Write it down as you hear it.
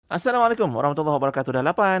Assalamualaikum warahmatullahi wabarakatuh. Dah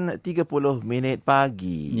 8.30 minit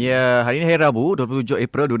pagi. Ya, hari ini hari Rabu, 27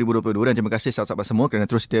 April 2022 dan terima kasih sahabat-sahabat semua kerana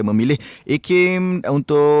terus setia memilih IKIM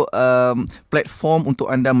untuk platform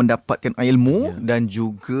untuk anda mendapatkan ilmu Ya, dan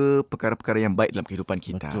juga perkara-perkara yang baik dalam kehidupan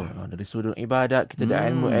betul. kita. Dari sudut ibadat kita ada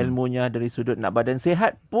Hmm, ilmu-ilmunya, dari sudut nak badan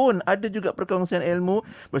sihat pun ada juga perkongsian ilmu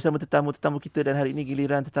bersama tetamu-tetamu kita, dan hari ini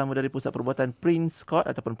giliran tetamu dari Pusat Perubatan Prince Court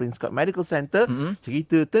ataupun Prince Court Medical Center mm-mm.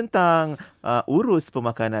 cerita tentang urus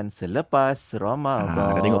pemakanan selepas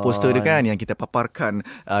Dah tengok poster dia kan Ramadan. yang kita paparkan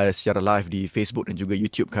secara live di Facebook dan juga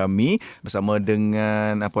YouTube kami bersama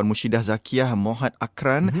dengan Puan Mushidah Zakiyah Mohad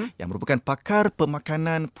Akran Mhm. yang merupakan pakar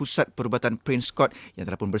pemakanan Pusat Perubatan Prince Court yang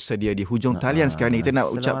telah pun bersedia di hujung talian sekarang ni. Kita nak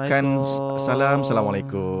ucapkan salam.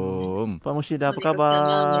 Assalamualaikum. Assalamualaikum. Pak Mursyidah, apa Waalaikumsalam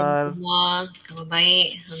khabar? warahmatullahi. Khabar baik,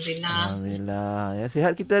 alhamdulillah. Alhamdulillah. Ya,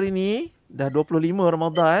 sihat kita hari ni. Dah 25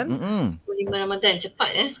 Ramadan. Mm-mm. 25 Ramadan cepat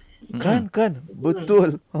Mm-mm. Kan,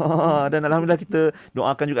 betul. Dan Alhamdulillah kita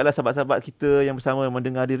doakan jugalah sahabat-sahabat kita yang bersama yang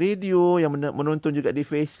mendengar di radio, yang menonton juga di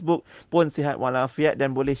Facebook pun sihat walafiat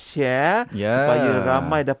dan boleh share supaya Ya.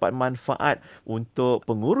 ramai dapat manfaat untuk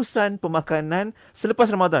pengurusan pemakanan selepas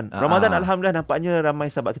Ramadan. Ramadan Ah, Alhamdulillah nampaknya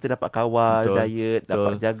ramai sahabat kita dapat kawal betul. diet,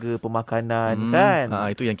 dapat Betul. jaga pemakanan kan.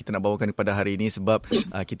 Itu yang kita nak bawakan pada hari ini sebab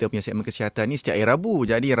kita punya segmen kesihatan ni setiap hari Rabu.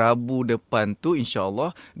 Jadi Rabu depan tu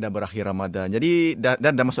insya-Allah dah berakhir Ramadan. Jadi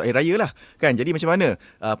dah masuk hari raya lah kan. Jadi macam mana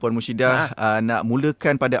Puan Mushidah nak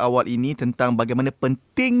mulakan pada awal ini tentang bagaimana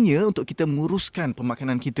pentingnya untuk kita menguruskan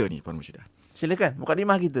pemakanan kita ni Puan Mushidah. Silakan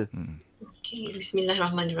mukadimah kita. Okey,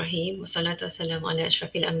 bismillahirrahmanirrahim. Wassalatu wassalamu ala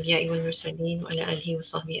asyrafil anbiya'i wal mursalin wa ala alihi wa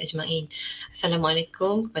sahbihi ajma'in.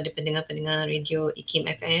 Assalamualaikum kepada pendengar-pendengar radio IKIM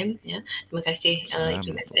FM ya. Terima kasih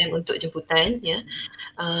IKIM FM untuk jemputan ya.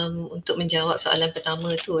 Untuk menjawab soalan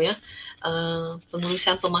pertama tu ya.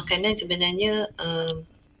 Pengurusan pemakanan sebenarnya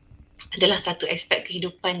adalah satu aspek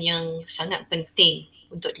kehidupan yang sangat penting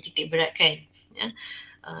untuk dititik beratkan ya.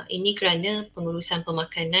 Ini kerana pengurusan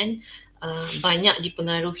pemakanan banyak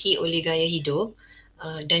dipengaruhi oleh gaya hidup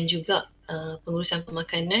dan juga pengurusan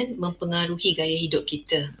pemakanan mempengaruhi gaya hidup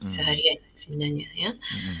kita seharian sebenarnya ya.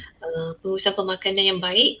 Pengurusan pemakanan yang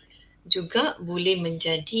baik juga boleh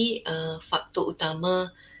menjadi faktor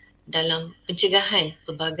utama dalam pencegahan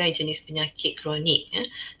pelbagai jenis penyakit kronik ya,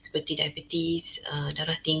 seperti diabetes,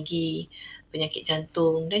 darah tinggi, penyakit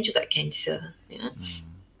jantung dan juga kanser ya.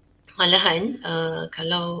 Malahan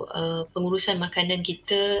kalau pengurusan makanan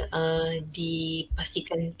kita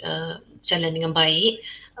dipastikan jalan dengan baik,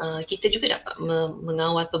 kita juga dapat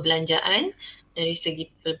mengawal perbelanjaan dari segi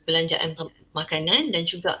perbelanjaan makanan dan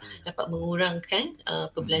juga dapat mengurangkan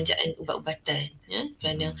perbelanjaan ubat-ubatan ya,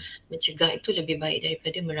 kerana mencegah itu lebih baik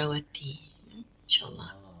daripada merawati.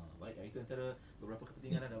 InsyaAllah. Baik, itu antara beberapa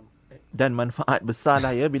kepentingan dan manfaat besar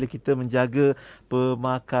lah ya bila kita menjaga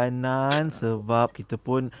pemakanan, sebab kita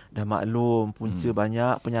pun dah maklum punca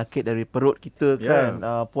banyak penyakit dari perut kita kan,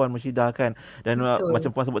 Puan Mushidah kan. Dan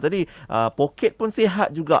macam Puan sebut tadi, poket pun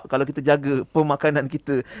sihat juga kalau kita jaga pemakanan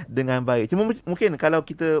kita dengan baik. Cuma mungkin kalau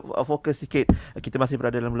kita fokus sikit, kita masih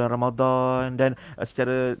berada dalam bulan Ramadan dan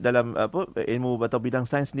secara dalam ilmu atau bidang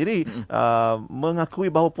sains sendiri mengakui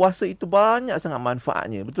bahawa puasa itu banyak sangat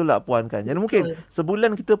manfaatnya. Betul tak Puan kan? Jadi mungkin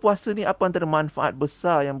sebulan kita puasa ni, apa antara manfaat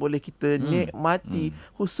besar yang boleh kita nikmati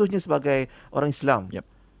khususnya sebagai orang Islam? Yep.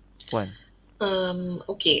 Puan.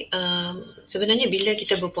 Okey, sebenarnya bila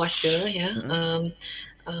kita berpuasa ya,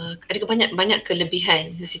 ada banyak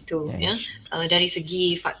kelebihan di situ ya, dari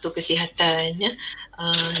segi faktor kesihatan ya,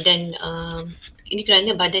 dan ini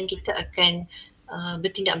kerana badan kita akan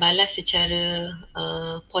bertindak balas secara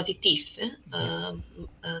positif ya,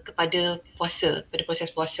 kepada puasa, pada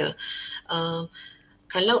proses puasa.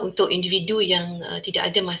 Kalau untuk individu yang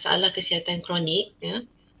tidak ada masalah kesihatan kronik ya,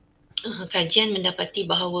 kajian mendapati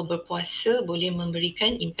bahawa berpuasa boleh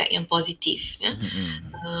memberikan impak yang positif ya.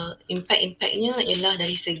 Impak-impaknya ialah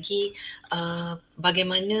dari segi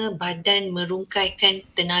bagaimana badan merungkaikan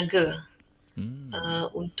tenaga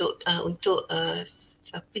untuk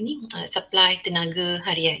supply tenaga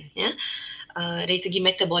harian ya. Dari segi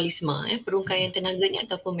metabolisme ya, perungkaian tenaganya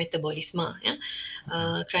ataupun metabolisme ya.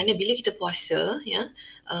 Kerana bila kita puasa ya,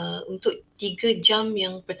 untuk 3 jam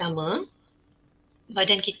yang pertama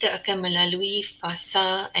badan kita akan melalui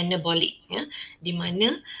fasa anabolic ya, di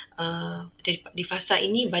mana di fasa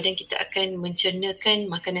ini badan kita akan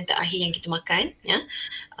mencernakan makanan terakhir yang kita makan ya,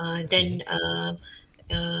 dan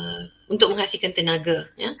untuk menghasilkan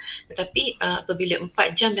tenaga ya. Tetapi apabila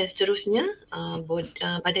 4 jam dan seterusnya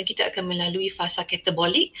badan kita akan melalui fasa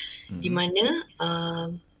katabolik di mana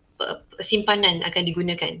simpanan akan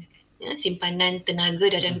digunakan ya, simpanan tenaga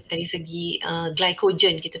dari segi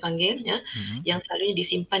glycogen kita panggil, ya, yang selalunya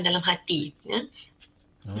disimpan dalam hati, ya.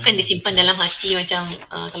 Bukan disimpan dalam hati macam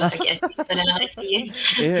kalau sakit hati simpan dalam hati, ya.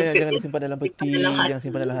 Jangan Maksudnya disimpan dalam simpan peti, dalam yang hati,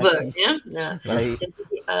 simpan dalam liver, hati. ya. Nah, Baik. jadi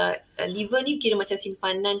liver ni kira macam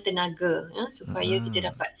simpanan tenaga, ya, supaya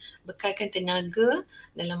kita dapat bekalkan tenaga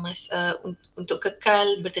dalam untuk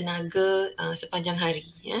kekal bertenaga sepanjang hari,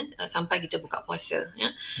 ya, sampai kita buka puasa,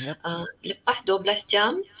 ya. Yep. Lepas 12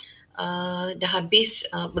 jam dah habis,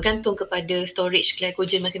 bergantung kepada storage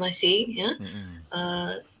glycogen masing-masing, ya.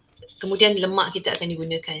 Kemudian lemak kita akan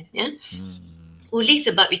digunakan, ya. Oleh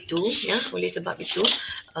sebab itu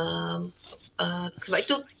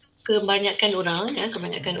kebanyakan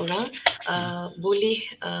orang boleh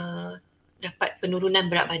dapat penurunan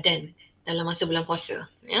berat badan dalam masa bulan puasa,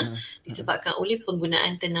 ya, disebabkan oleh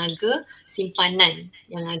penggunaan tenaga simpanan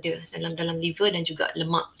yang ada dalam liver dan juga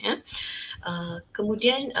lemak, ya.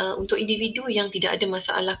 Kemudian untuk individu yang tidak ada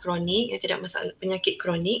masalah kronik, yang tidak masalah penyakit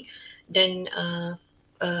kronik dan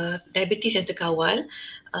diabetes yang terkawal,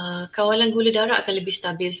 kawalan gula darah akan lebih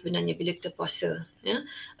stabil sebenarnya bila kita puasa, ya.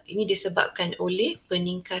 Ini disebabkan oleh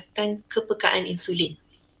peningkatan kepekaan insulin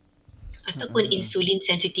ataupun insulin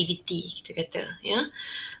sensitivity kita kata, ya.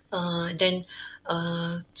 Dan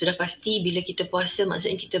sudah pasti bila kita puasa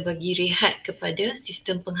maksudnya kita bagi rehat kepada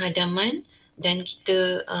sistem penghadaman, dan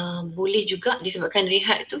kita boleh juga disebabkan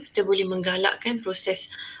rehat tu kita boleh menggalakkan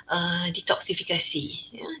proses detoksifikasi,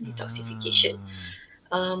 ya, detoxification.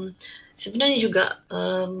 Sebenarnya juga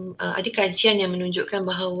ada kajian yang menunjukkan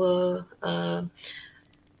bahawa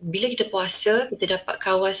bila kita puasa kita dapat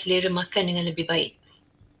kawal selera makan dengan lebih baik.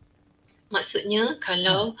 Maksudnya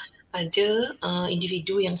kalau ada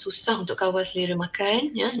individu yang susah untuk kawal selera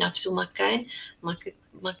makan, ya, nafsu makan,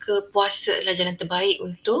 maka puasa adalah jalan terbaik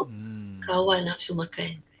untuk kawal nafsu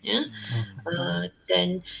makan, ya.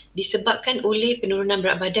 Dan disebabkan oleh penurunan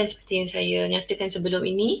berat badan seperti yang saya nyatakan sebelum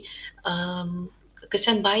ini,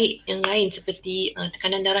 kesan baik yang lain seperti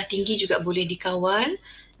tekanan darah tinggi juga boleh dikawal,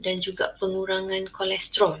 dan juga pengurangan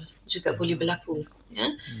kolesterol juga boleh berlaku,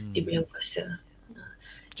 ya, di bulan puasa.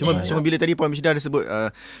 Cuma bila tadi Puan Misda ada sebut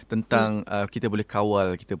tentang kita boleh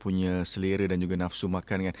kawal kita punya selera dan juga nafsu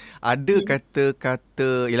makan kan. Ada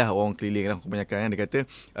kata-kata, yalah orang keliling lah kebanyakan kan, dia kata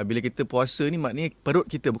bila kita puasa ni maknanya perut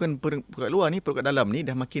kita, bukan perut kat luar ni, perut kat dalam ni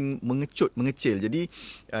dah makin mengecut, mengecil. Jadi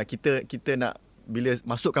kita nak bila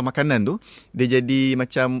masukkan makanan tu dia jadi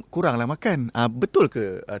macam kuranglah makan. Betul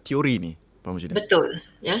ke teori ni Puan Misda? Betul,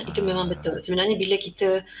 ya, itu memang betul. Sebenarnya bila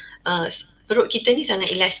kita perut kita ni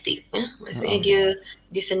sangat elastik, ya. Maksudnya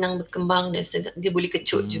dia senang berkembang dan dia boleh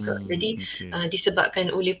kecut juga. Jadi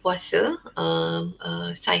disebabkan oleh puasa,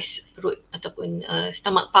 saiz perut ataupun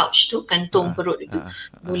stomach pouch tu, kantung perut itu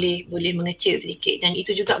boleh mengecil sedikit, dan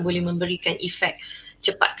itu juga boleh memberikan efek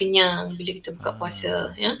cepat kenyang bila kita buka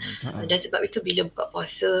puasa, ya. Dan sebab itu bila buka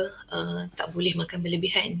puasa tak boleh makan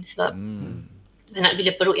berlebihan, sebab nak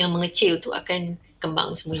bila perut yang mengecil tu akan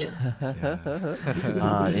kembang semula.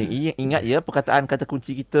 Ingat ya perkataan kata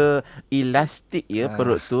kunci kita elastik ya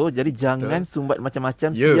perut tu. Jadi jangan sumbat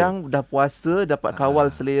macam-macam. Siang dah puasa dapat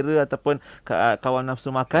kawal selera ataupun kawal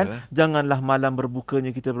nafsu makan. Janganlah malam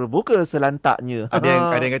berbukanya kita berbuka selantaknya.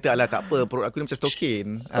 Ada yang kata alah tak apa, perut aku ni macam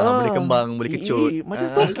stokin. Boleh kembang, boleh kecut. Macam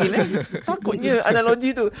stokin takutnya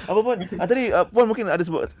analogi tu. Apapun tadi Puan mungkin ada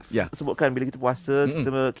sebutkan bila kita puasa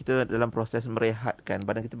kita dalam proses merehatkan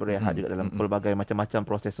badan kita, berehat juga dalam pelbagai macam-macam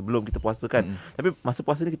proses sebelum kita puasa kan. Tapi masa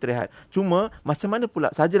puasa ni kita rehat. Cuma macam mana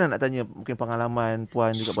pula, sajalah nak tanya, mungkin pengalaman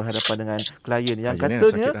Puan juga berhadapan dengan klien yang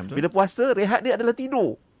katanya bila puasa rehat dia adalah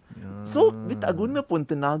tidur. So dia tak guna pun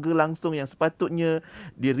tenaga langsung yang sepatutnya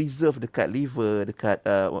dia reserve dekat liver, dekat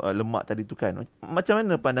lemak tadi tu kan. Macam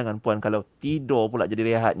mana pandangan Puan kalau tidur pula jadi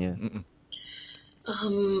rehatnya?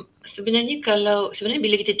 Sebenarnya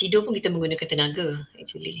bila kita tidur pun kita menggunakan tenaga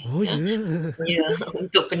actually.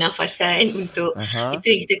 Untuk pernafasan, untuk itu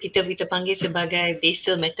yang kita panggil sebagai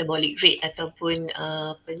basal metabolic rate ataupun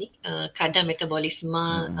kadar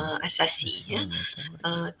metabolisme asasi, ya.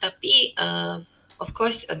 Tapi of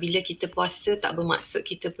course bila kita puasa tak bermaksud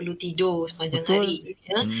kita perlu tidur sepanjang hari,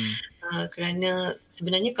 ya. Kerana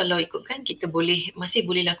sebenarnya kalau ikutkan kita masih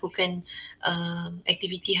boleh lakukan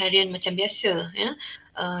aktiviti harian macam biasa, ya.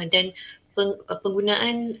 Dan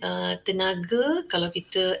penggunaan tenaga kalau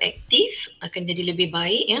kita aktif akan jadi lebih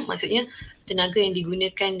baik, ya. Maksudnya tenaga yang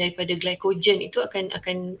digunakan daripada glycogen itu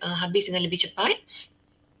akan habis dengan lebih cepat,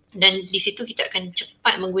 dan di situ kita akan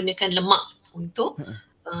cepat menggunakan lemak untuk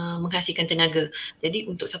menghasilkan tenaga. Jadi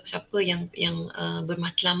untuk siapa-siapa yang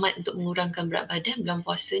bermatlamat untuk mengurangkan berat badan, bulan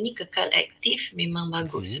puasa ni kekal aktif memang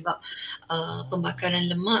bagus sebab pembakaran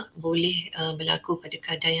lemak boleh berlaku pada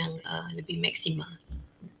kadar yang lebih maksimal.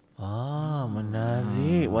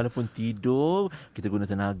 Menarik. Walaupun tidur, kita guna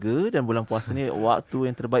tenaga, dan bulan puasa ni waktu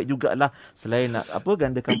yang terbaik jugalah. Selain nak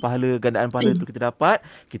gandaan pahala tu kita dapat,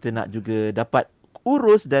 kita nak juga dapat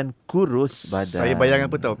urus dan kurus badan. Saya bayangkan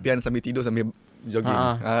apa tahu, Pian sambil tidur sambil jogging.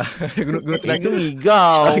 Guna tenaga. Itu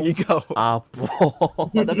ngigau. Ngigau. Apa?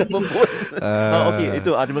 Tak ada apa pun. Okey, itu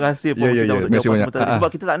terima kasih Puan Musyidah untuk jawapan sementara. Sebab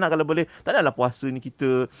kita tak nak, kalau boleh, tak naklah puasa ni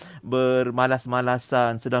kita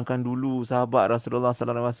bermalas-malasan. Sedangkan dulu sahabat Rasulullah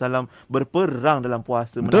sallallahu alaihi wasallam berperang dalam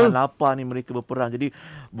puasa. Menahan lapar ni mereka berperang. Jadi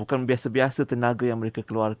bukan biasa-biasa tenaga yang mereka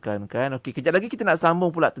keluarkan, kan. Okey, kejap lagi kita nak sambung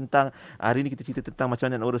pula tentang, hari ni kita cerita tentang macam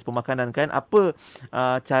mana nak urus pemakanan, kan. Apa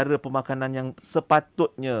cara pemakanan yang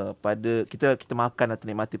sepatutnya pada kita makan atau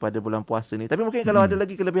nikmati pada bulan puasa ni. Tapi mungkin kalau ada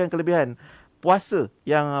lagi kelebihan-kelebihan puasa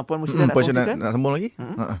yang Puan Musyidah nak kongsikan. Nak sambung lagi?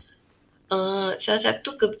 Salah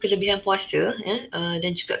satu kelebihan puasa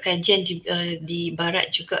dan juga kajian di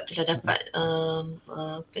barat juga telah dapat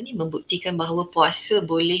membuktikan bahawa puasa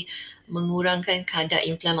boleh mengurangkan kadar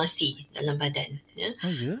inflamasi dalam badan, ya.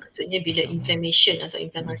 Maksudnya bila inflammation atau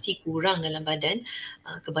inflamasi kurang dalam badan,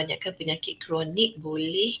 kebanyakan penyakit kronik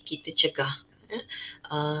boleh kita cegah.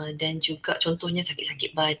 Dan juga contohnya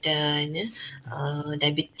sakit-sakit badan,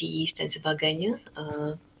 diabetes dan sebagainya,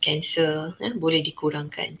 kanser boleh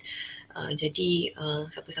dikurangkan. Jadi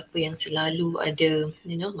siapa-siapa yang selalu ada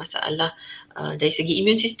masalah dari segi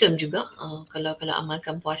immune system juga, kalau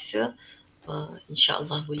amalkan puasa,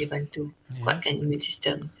 insya-Allah boleh bantu kuatkan immune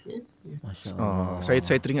system. Saya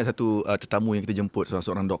teringat satu tetamu yang kita jemput,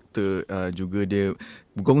 seorang doktor, juga dia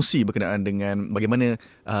berkongsi berkenaan dengan bagaimana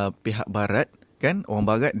pihak barat, kan, orang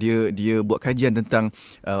barat dia buat kajian tentang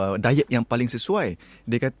diet yang paling sesuai.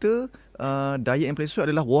 Dia kata diet yang paling sesuai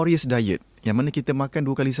adalah warriors diet, yang mana kita makan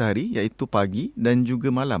 2 kali sehari, iaitu pagi dan juga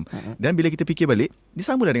malam. Dan bila kita fikir balik, dia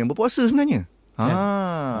sama dengan berpuasa sebenarnya.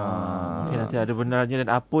 Mungkin nanti ada benarnya, dan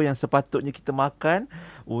apa yang sepatutnya kita makan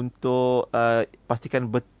untuk pastikan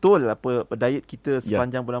betul apa diet kita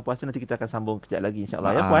sepanjang bulan puasa. Nanti kita akan sambung kejap lagi,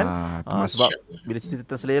 insya-Allah, ya Puan. Sebab bila cerita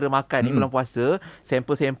tentang selera makan ni bulan puasa,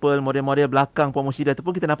 sampel-sampel model-model belakang Puan Musyidah tu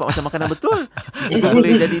pun kita nampak macam makanan betul. Kita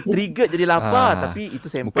boleh jadi trigger, jadi lapar, tapi itu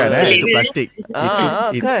sampel. Bukan, itu plastik.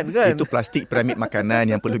 Kan. Itu plastik piramid makanan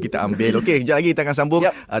yang perlu kita ambil. Okey, kejap lagi kita akan sambung.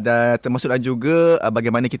 Ada termasuklah juga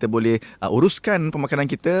bagaimana kita boleh uruskan pemakanan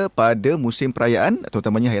kita pada musim perayaan,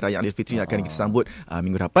 terutamanya Hari Raya Aidilfitri yang akan kita sambut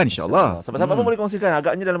minggu depan, insya-Allah. Sahabat-sahabat pun boleh kongsikan,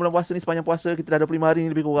 agaknya dalam bulan puasa ni, sepanjang puasa kita dah 25 hari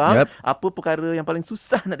ni lebih kurang, apa perkara yang paling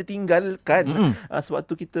susah nak ditinggalkan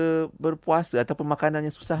sewaktu kita berpuasa, ataupun makanan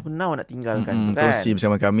yang susah benar nak tinggalkan, kan? Kongsi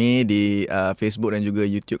bersama kami di Facebook dan juga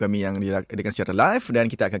YouTube kami yang diadakan secara live, dan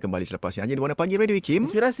kita akan kembali selepas ini hanya di Warna Pagi Radio IKIM.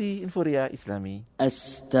 Inspirasi Inforia Islami.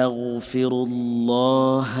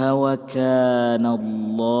 Astaghfirullah wa kana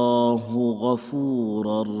Allahu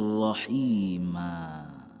ghafurar rahima.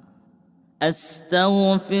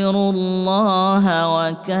 أستغفر الله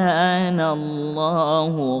وكان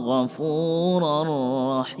الله غفورا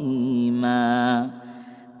رحيما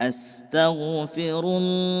أستغفر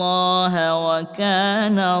الله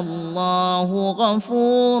وكان الله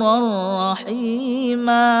غفورا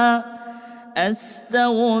رحيما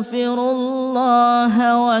أستغفر الله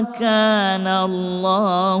وكان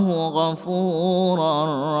الله غفورا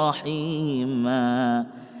رحيما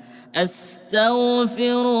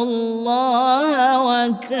أستغفر الله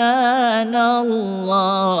وكان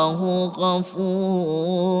الله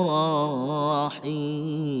غفورا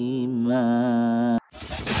رحيما.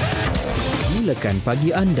 Mulakan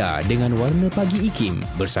pagi anda dengan Warna Pagi IKIM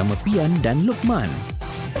bersama Pian dan Luqman.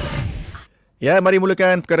 Ya, mari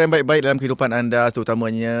mulakan perkara yang baik-baik dalam kehidupan anda,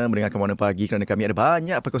 terutamanya mendengarkan Warna Pagi, kerana kami ada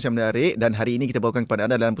banyak perkongsian menarik, dan hari ini kita bawakan kepada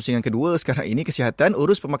anda dalam pusingan kedua sekarang ini, Kesihatan,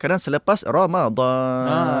 urus pemakanan selepas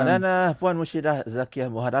Ramadan. Dan Puan Musyidah Zakiah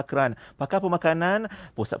Muhadakran, pakar pemakanan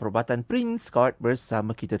Pusat Perubatan Prince Court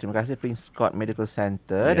bersama kita. Terima kasih Prince Court Medical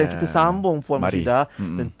Center. Dan kita sambung Puan Musyidah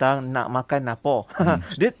tentang nak makan apa.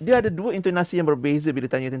 Dia ada 2 intonasi yang berbeza bila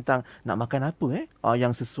tanya tentang nak makan apa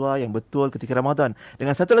yang sesuai, yang betul ketika Ramadan.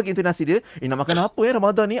 Dengan satu lagi intonasi dia, nak makan apa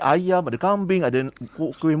Ramadan ni? Ayam, ada kambing, ada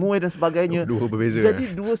kuih muih dan sebagainya. Dua berbeza.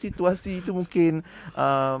 Jadi 2 situasi itu mungkin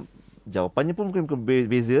jawapannya pun mungkin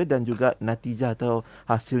berbeza, dan juga natijah atau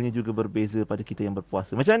hasilnya juga berbeza pada kita yang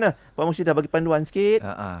berpuasa. Macam mana Pak Musyidah, bagi panduan sikit?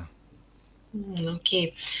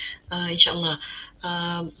 Okey. InsyaAllah.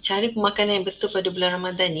 Cara pemakanan yang betul pada bulan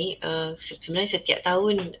Ramadan ni sebenarnya setiap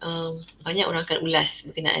tahun banyak orang akan ulas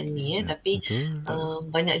berkenaan ni ya, tapi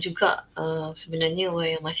banyak juga sebenarnya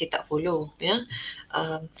orang yang masih tak follow ya.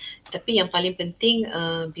 Tapi yang paling penting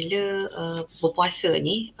bila berpuasa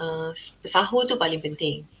ni sahur tu paling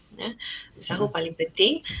penting ya. Sahur paling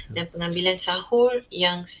penting dan pengambilan sahur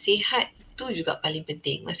yang sihat tu juga paling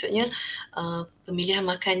penting. Maksudnya pemilihan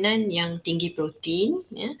makanan yang tinggi protein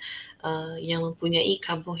ya, yang mempunyai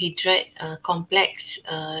karbohidrat kompleks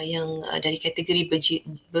yang dari kategori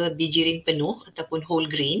berbijirin penuh ataupun whole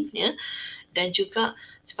grain ya, dan juga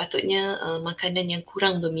sepatutnya makanan yang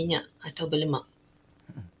kurang berminyak atau berlemak.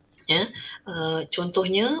 Ya,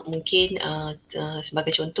 contohnya mungkin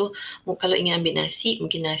sebagai contoh kalau ingin ambil nasi,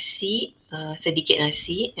 mungkin nasi sedikit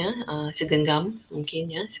nasi ya, segenggam mungkin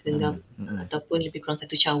ya, segenggam ataupun lebih kurang 1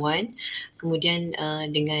 cawan. Kemudian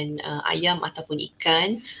dengan ayam ataupun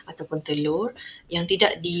ikan ataupun telur yang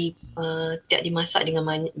tidak dimasak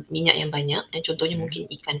dengan minyak yang banyak. Contohnya mungkin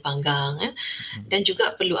ikan panggang ya. Dan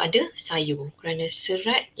juga perlu ada sayur kerana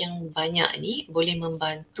serat yang banyak ni boleh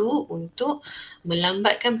membantu untuk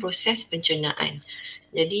melambatkan proses pencernaan.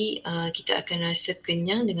 Jadi kita akan rasa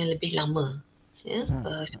kenyang dengan lebih lama ya,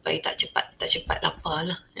 supaya tak cepat lapar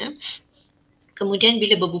lah ya. Kemudian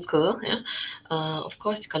bila berbuka ya, of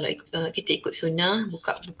course kalau kita ikut sunnah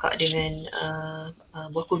buka dengan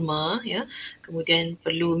buah kurma ya, kemudian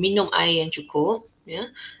perlu minum air yang cukup ya,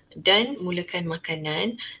 dan mulakan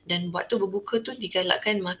makanan, dan waktu berbuka tu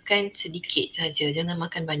digalakkan makan sedikit saja, jangan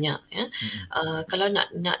makan banyak ya. Kalau nak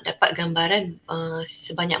dapat gambaran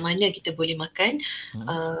sebanyak mana kita boleh makan,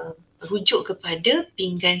 rujuk kepada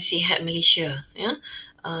pinggan sihat Malaysia ya.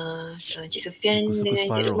 Cik Sufian Suku-suku dengan Cik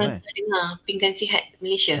separuh, Luqman pernah dengar pinggan sihat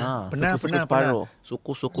Malaysia? Suku-suku separuh.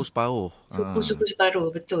 Suku-suku separuh. Suku-suku separuh,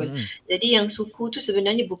 betul. Jadi yang suku tu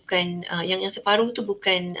sebenarnya bukan yang separuh tu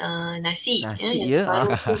bukan nasi ya, yang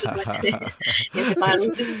separuh tu sepatutnya yang separuh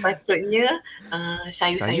tu sepatutnya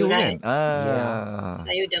sayur-sayuran.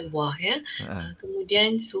 Sayur dan buah ya.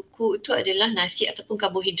 Kemudian suku tu adalah nasi ataupun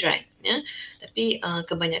karbohidrat ya. Tapi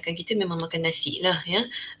kebanyakan kita memang makan nasi lah ya.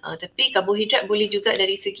 Tapi karbohidrat boleh juga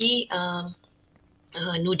dari segi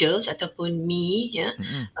noodles ataupun mie ya,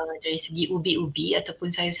 dari segi ubi-ubi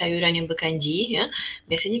ataupun sayur-sayuran yang berkanji ya.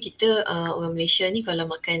 Biasanya kita orang Malaysia ni kalau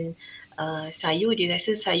makan sayur, dia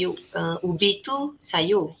rasa sayur ubi tu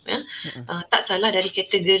sayur ya. Tak salah, dari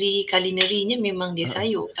kategori kulinerinya memang dia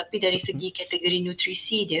sayur, tapi dari segi kategori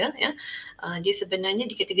nutrisi dia ya, dia sebenarnya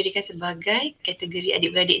dikategorikan sebagai kategori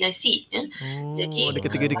adik-beradik nasi ya. Jadi ada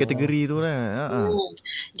kategori-kategori tu lah.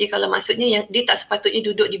 dia kalau maksudnya yang dia tak sepatutnya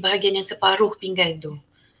duduk di bahagian yang separuh pinggan tu.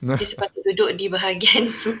 Dia sepatutnya duduk di bahagian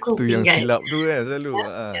suku tu pinggan. Yang silap tu kan selalu.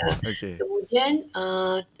 Okay. Kemudian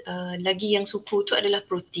lagi yang suku tu adalah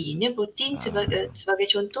protein. Ya, protein sebagai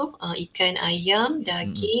contoh ikan, ayam,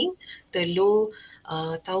 daging, telur,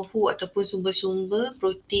 tauhu ataupun sumber-sumber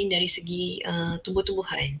protein dari segi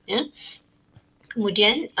tumbuh-tumbuhan. Ya.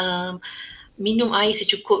 Kemudian minum air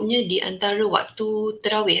secukupnya di antara waktu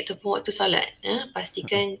tarawih ataupun waktu solat ya.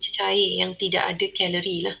 Pastikan cecair yang tidak ada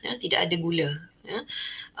kalori lah ya, tidak ada gula ya.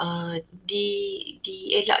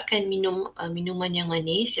 Dielakkan minuman yang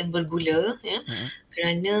manis yang bergula ya,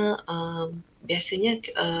 kerana biasanya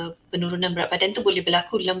penurunan berat badan tu boleh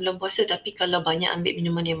berlaku dalam bulan puasa, tapi kalau banyak ambil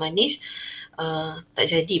minuman yang manis tak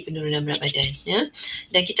jadi penurunan berat badan ya.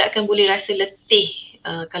 Dan kita akan boleh rasa letih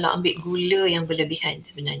kalau ambil gula yang berlebihan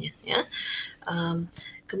sebenarnya ya.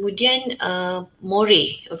 Kemudian more,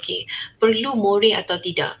 okey, perlu more atau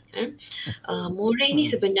tidak? More ni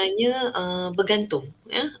sebenarnya bergantung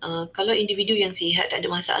ya. Kalau individu yang sihat, tak ada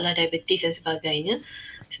masalah diabetes dan sebagainya,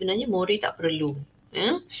 sebenarnya more tak perlu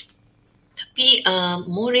ya. Tapi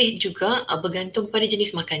more juga bergantung pada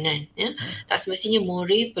jenis makanan ya. Tak semestinya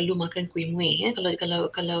more perlu makan kuih muih ya.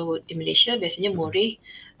 Kalau di Malaysia biasanya more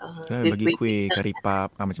bagi kuih, kari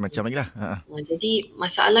pap, macam-macam lagi lah. Jadi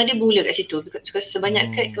masalah dia bermula kat situ.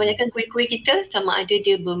 Kebanyakan kuih-kuih kita sama ada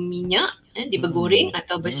dia berminyak, dia bergoreng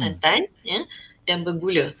atau bersantan ya, dan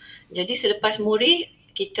bergula. Jadi selepas more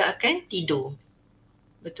kita akan tidur.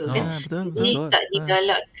 Betul kan? Jadi tak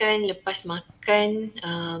digalakkan lepas makan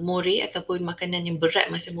more ataupun makanan yang berat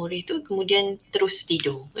masa more tu kemudian terus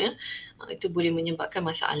tidur ya. Itu boleh menyebabkan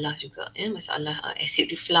masalah juga ya, masalah acid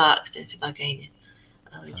reflux dan sebagainya.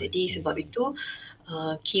 Jadi sebab itu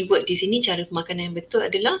keyword di sini, cara pemakanan yang betul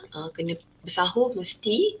adalah kena bersahur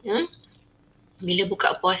mesti ya. Bila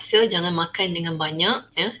buka puasa jangan makan dengan banyak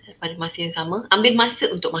ya, pada masa yang sama ambil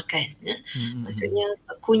masa untuk makan ya. Maksudnya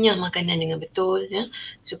kunyah makanan dengan betul ya,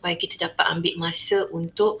 supaya kita dapat ambil masa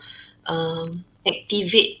untuk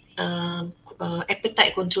activate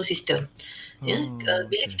appetite control system. Ya,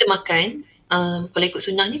 bila okey. kita makan, kalau ikut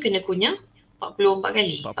sunnahnya kena kunyah 44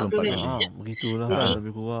 kali. 44 kali. Ya. Begitulah Jadi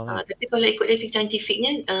lebih kurang kan. tapi kalau ikut dari segi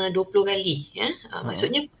saintifiknya 20 kali ya.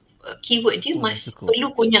 Maksudnya keyword dia Dah cukup. perlu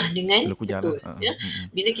kunyah dengan Perlu kunyah betul lah. ya.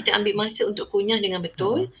 Bila kita ambil masa untuk kunyah dengan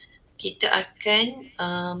betul, kita akan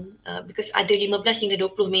because ada 15 hingga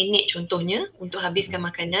 20 minit contohnya untuk habiskan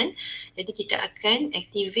makanan. Jadi kita akan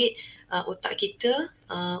activate otak kita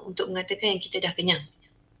untuk mengatakan yang kita dah kenyang.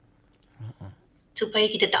 Supaya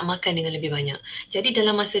kita tak makan dengan lebih banyak. Jadi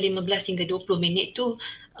dalam masa 15 hingga 20 minit tu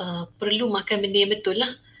perlu makan benda yang betul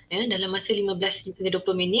lah. Ya, dalam masa 15 hingga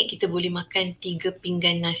 20 minit kita boleh makan 3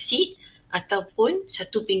 pinggan nasi ataupun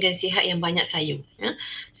 1 pinggan sihat yang banyak sayur. Ya.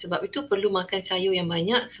 Sebab itu perlu makan sayur yang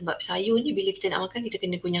banyak sebab sayur ni bila kita nak makan kita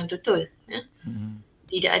kena kunyah betul-betul. Ya.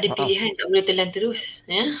 Tidak ada pilihan, tak boleh telan terus.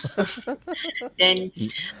 Ya. Dan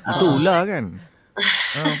Itu ular kan?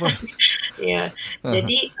 Apa? ya.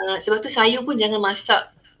 Jadi sebab tu sayur pun jangan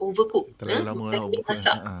masak overcook. Terlalu lama Bukan lah ambil overcook.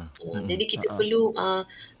 masak. Jadi kita perlu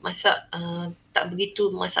masak tak begitu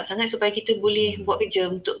masak sangat supaya kita boleh buat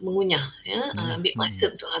kerja untuk mengunyah ya. Ambil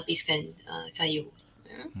masa untuk habiskan sayur.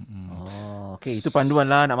 Okey, itu panduan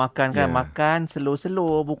lah nak makan kan. Makan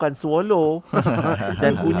slow-slow, bukan swallow.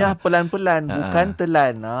 Dan kunyah pelan-pelan, bukan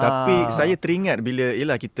telan. Tapi saya teringat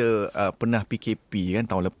bila kita pernah PKP kan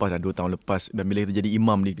tahun lepas, 2 tahun lepas, dan bila kita jadi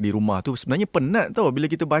imam di rumah tu, sebenarnya penat tau bila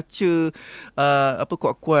kita baca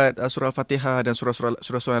kuat-kuat surah Al-Fatihah dan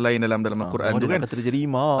surah-surah lain dalam Al-Quran tu kan. Kata dia jadi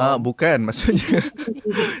imam. Bukan, maksudnya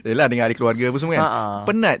yalah dengan ahli keluarga apa semua kan.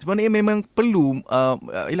 Penat. Sebenarnya memang perlu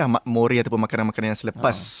mori ataupun makanan-makanan yang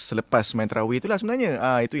selepas main tarawih itulah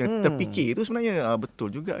sebenarnya. Itu yang terfikir itu sebenarnya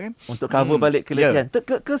betul juga kan. Untuk cover balik keletihan.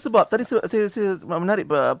 Ke sebab tadi saya menarik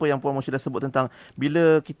apa yang Puan Mursyida sebut tentang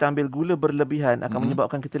bila kita ambil gula berlebihan akan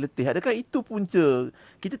menyebabkan kita letih. Adakah itu punca?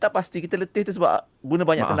 Kita tak pasti kita letih tu sebab guna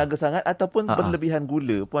banyak tenaga sangat ataupun berlebihan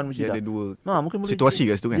gula, Puan Mursyida. Dia ada dua mungkin boleh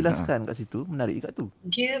situasi kat situ kan. Jelaskan kat situ, menarik kat tu.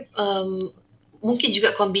 Dia mungkin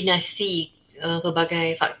juga kombinasi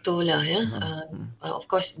pelbagai faktor lah ya. Of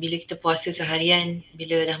course bila kita puasa seharian,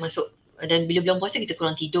 bila dah masuk dan bila belum puasa kita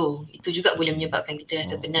kurang tidur, itu juga boleh menyebabkan kita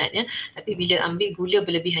rasa penat ya. Tapi bila ambil gula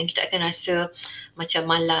berlebihan kita akan rasa macam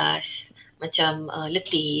malas, macam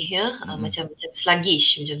letih ya, macam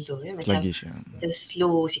sluggish macam tu ya, macam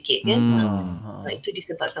slow sikit kan. Itu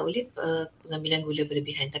disebabkan oleh pengambilan gula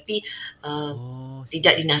berlebihan. Tapi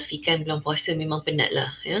tidak dinafikan belum puasa memang penat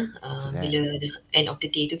lah ya. Bila end of the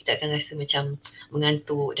day tu kita akan rasa macam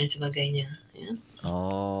mengantuk dan sebagainya ya.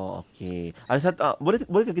 Okey. Ada satu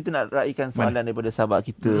bolehkah kita nak raikan soalan daripada sahabat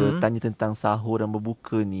kita tanya tentang sahur dan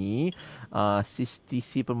berbuka ni.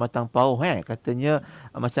 Sisi Permatang Pauh katanya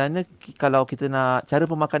macam mana kalau kita nak cara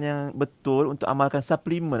pemakan yang betul untuk amalkan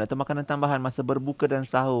suplemen atau makanan tambahan masa berbuka dan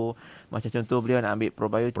sahur. Macam contoh beliau nak ambil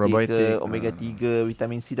probiotik omega 3,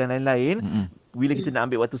 vitamin C dan lain-lain. Bila kita nak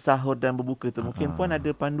ambil waktu sahur dan berbuka tu, mungkin Puan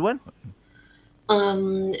ada panduan?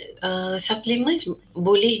 Suplemen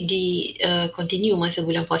boleh continue masa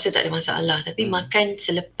bulan puasa, tak ada masalah. Tapi makan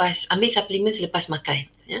ambil suplemen selepas makan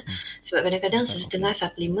ya. Sebab kadang-kadang setengah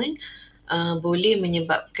suplemen boleh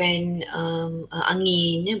menyebabkan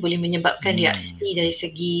angin ya, boleh menyebabkan reaksi dari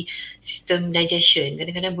segi sistem digestion.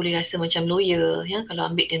 Kadang-kadang boleh rasa macam loya ya kalau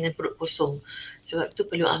ambil dengan perut kosong. Sebab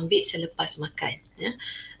tu perlu ambil selepas makan ya.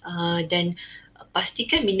 Dan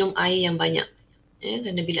pastikan minum air yang banyak. Ya,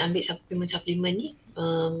 kerana bila ambil suplemen ni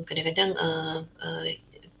kadang-kadang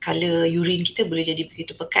color urine kita boleh jadi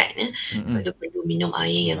begitu pekat ya. Sebab tu perlu minum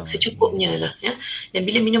air yang secukupnya lah ya. Dan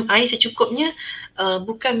bila minum air secukupnya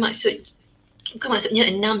bukan maksudnya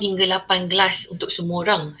 6 hingga 8 gelas untuk semua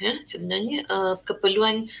orang ya. Sebenarnya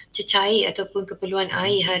keperluan cecair ataupun keperluan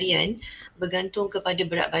air harian bergantung kepada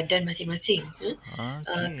berat badan masing-masing ya.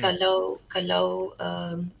 Kalau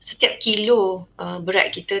setiap kilo berat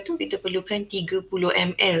kita tu kita perlukan 30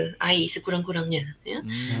 ml air sekurang-kurangnya ya.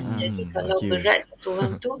 Jadi kalau berat satu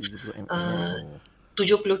orang tu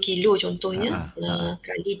 70 kilo contohnya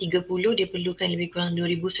kali 30 dia perlukan lebih kurang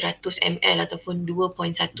 2100 ml ataupun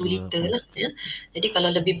 2.1 liter lah ya. Jadi kalau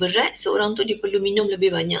lebih berat seorang tu dia perlu minum lebih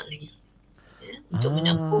banyak lagi ya, untuk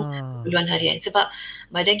menampung keperluan harian. Sebab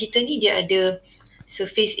badan kita ni dia ada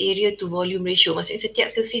surface area to volume ratio. Maksudnya setiap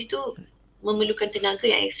surface tu memerlukan tenaga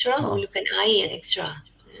yang ekstra, memerlukan air yang ekstra.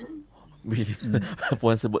 Bila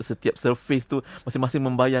Puan sebut setiap surface tu masing-masing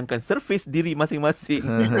membayangkan surface diri masing-masing.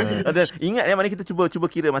 Dan ingat mari kita cuba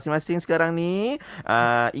kira masing-masing sekarang ni.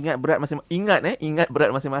 Ingat berat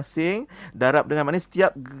masing-masing, darab dengan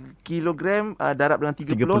setiap kilogram darab dengan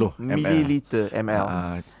 30 mililiter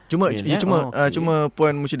ml. Cuma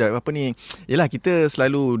Puan Musyidah, apa ni, yalah, kita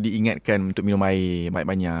selalu diingatkan untuk minum air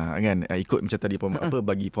banyak-banyak kan, ikut macam tadi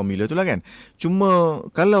bagi formula tu lah kan. Cuma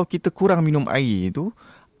kalau kita kurang minum air tu,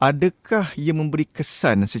 adakah ia memberi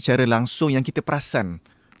kesan secara langsung yang kita perasan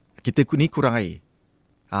kita ni kurang air?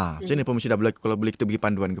 Macam mana Puan Musyidah, kalau boleh kita bagi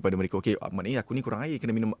panduan kepada mereka, okey, maknanya aku ni kurang air,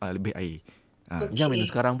 kena minum lebih air. Jangan minum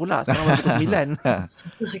sekarang pula. Sekarang baru pukul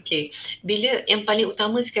 9. Okey. Bila yang paling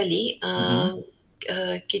utama sekali,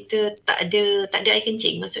 kita tak ada air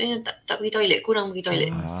kencing. Maksudnya tak pergi toilet, kurang pergi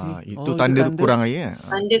toilet. Itu tanda kurang air.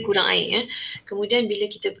 Tanda kurang air. Kemudian bila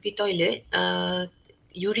kita pergi toilet,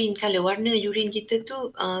 urine colour, warna urine kita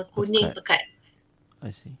tu kuning pekat.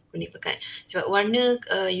 Kuning pekat. Sebab warna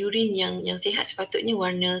urine yang sihat sepatutnya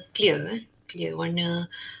warna clear, warna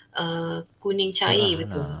kuning cair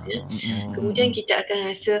betul. Kemudian kita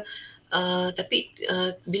akan rasa tapi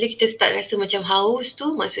bila kita start rasa macam haus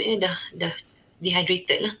tu, maksudnya dah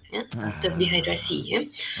dehydrated lah, terdehidrasi.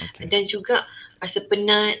 Dan juga rasa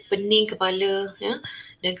penat, pening kepala,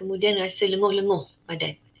 dan kemudian rasa lenguh-lenguh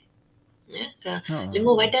badan.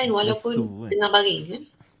 Lenguh badan walaupun tengah baring.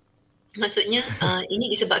 Maksudnya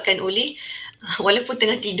ini disebabkan oleh walaupun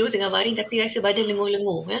tengah tidur, tengah baring, tapi rasa badan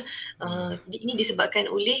lenguh-lenguh. Ini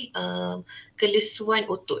disebabkan oleh kelesuan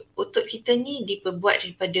otot. Otot kita ni diperbuat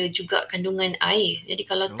daripada juga kandungan air. Jadi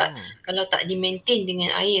kalau tak di-maintain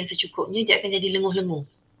dengan air yang secukupnya, dia akan jadi lenguh-lenguh.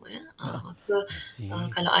 Maka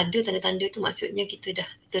kalau ada tanda-tanda tu, maksudnya kita dah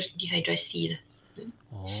terdehidrasi lah.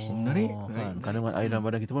 Menarik. Kandungan air dalam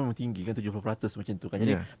badan kita pun memang tinggi kan, 70% macam tu kan.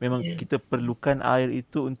 Jadi memang kita perlukan air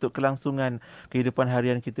itu untuk kelangsungan kehidupan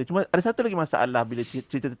harian kita. Cuma ada satu lagi masalah bila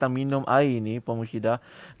cerita tentang minum air ni, Puan Musyidah.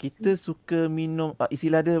 Kita suka minum,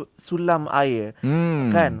 istilah dia sulam air.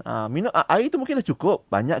 Kan? Minum air tu mungkin dah cukup.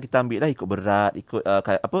 Banyak kita ambil dah, ikut berat,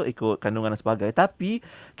 ikut kandungan dan sebagainya. Tapi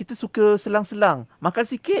kita suka selang-selang. Makan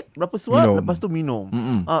sikit, berapa suap, lepas tu minum.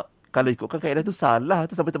 Kalau ikutkan kaedah tu salah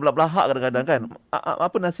tu, sampai terbelah-belahak kadang-kadang kan.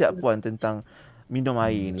 Apa nasihat Puan tentang minum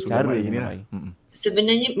air ni, cara minum air?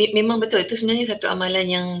 Sebenarnya memang betul, itu sebenarnya satu amalan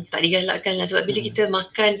yang tak digalakkan lah. Sebab bila kita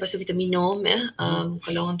makan, lepas tu kita minum,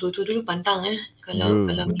 kalau orang tua-tua dulu pantang kalau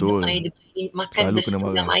minum air, makan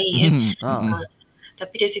bersulam air.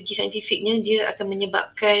 Tapi dari segi saintifiknya, dia akan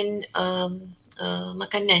menyebabkan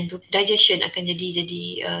makanan tu, digestion akan jadi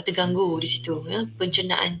terganggu di situ,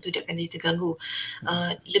 pencernaan tu dia akan jadi terganggu.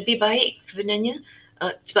 Lebih baik sebenarnya,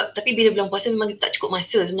 sebab tapi bila bulan puasa memang tak cukup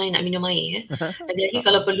masa sebenarnya nak minum air. Lagi-lagi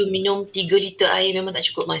kalau perlu minum 3 liter air, memang tak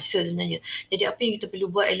cukup masa sebenarnya. Jadi apa yang kita perlu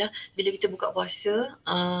buat ialah bila kita buka puasa,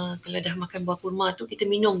 kalau dah makan buah kurma tu, kita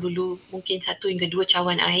minum dulu mungkin 1 hingga 2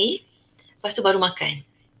 cawan air, lepas tu baru makan.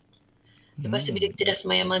 Lepas tu bila kita dah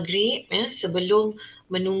sembahyang maghrib, sebelum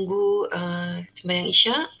menunggu sembahyang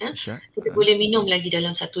isyak, kita boleh minum lagi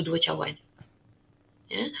dalam 1-2 cawan.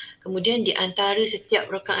 Kemudian di antara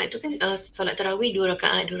setiap rakaat tu kan, solat tarawih 2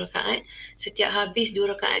 rakaat, setiap habis 2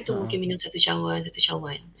 rakaat tu mungkin minum 1 cawan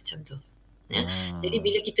macam tu. Jadi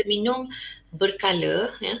bila kita minum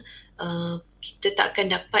berkala, kita tak akan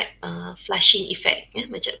dapat flushing effect.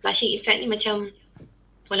 Macam flushing effect ni macam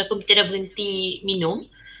walaupun kita dah berhenti minum,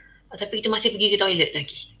 tapi kita masih pergi ke toilet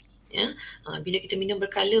lagi. Bila kita minum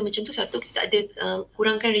berkala macam tu, satu, kita tak ada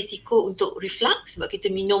kurangkan risiko untuk reflux sebab kita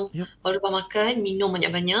minum baru lepas makan, minum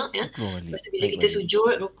banyak-banyak. Lepas tu bila kita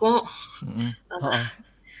sujud, rukuk,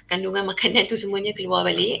 kandungan makanan tu semuanya keluar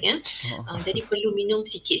balik. Jadi perlu minum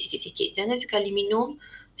sikit-sikit. Jangan sekali minum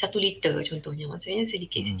 1 liter contohnya, maksudnya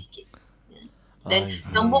sedikit-sedikit. Dan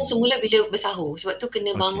sambung semula bila bersahur. Sebab tu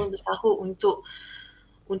kena bangun bersahur untuk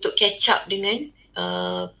catch up dengan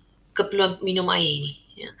keperluan minum air ni.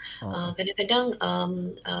 Kadang-kadang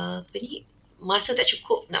masa tak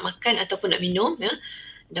cukup nak makan ataupun nak minum,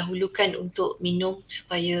 dahulukan untuk minum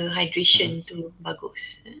supaya hydration tu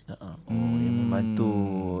bagus. Yang membantu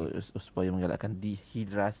supaya mengelakkan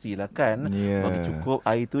dehidrasi lah kan. Bagi cukup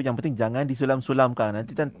air tu, yang penting jangan disulam-sulamkan.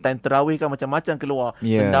 Nanti time terawih kan macam-macam keluar.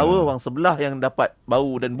 Sendawa orang sebelah yang dapat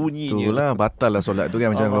bau dan bunyinya. Itulah, batal lah solat tu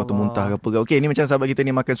kan. Macam kalau termuntah ke apa. Okey, ni macam sahabat kita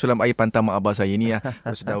ni makan sulam air pantang mak abah saya ni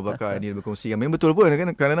Ustaz Abu Bakar ni berkongsi. Memang betul pun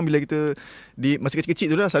kan. Kadang-kadang bila kita masih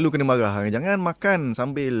kecil-kecil tu lah selalu kena marah. Jangan makan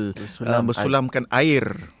sambil bersulamkan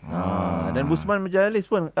air. Dan Busman Majalis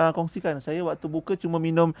pun kongsikan, saya waktu buka cuma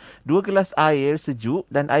minum 2 gelas air sejuk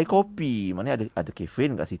dan air kopi. Maknanya ada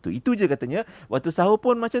kafein kat situ. Itu je katanya. Waktu sahur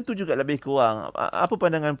pun macam tu juga lebih kurang. Apa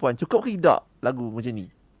pandangan Puan? Cukup ke tidak lagu macam ni?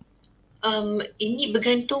 Ini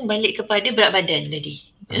bergantung balik kepada berat badan tadi.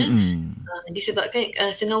 Ya. Disebabkan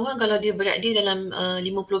setengah orang kalau dia berat dia dalam 50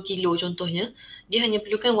 kilo contohnya, dia hanya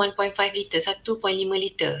perlukan 1.5 liter, 1.5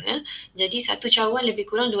 liter. Ya. Jadi satu cawan lebih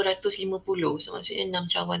kurang 250. So maksudnya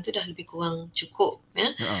 6 cawan tu dah lebih kurang cukup.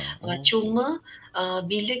 Ya. Cuma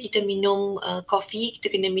bila kita minum kopi, kita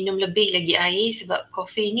kena minum lebih lagi air sebab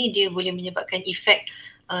kopi ni dia boleh menyebabkan efek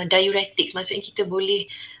diuretics. Maksudnya kita boleh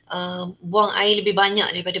buang air lebih banyak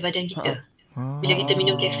daripada badan kita. Bila kita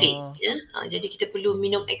minum kafe, ya. Jadi kita perlu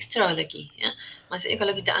minum ekstra lagi, ya. Maksudnya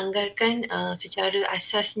kalau kita anggarkan secara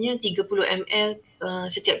asasnya 30 ml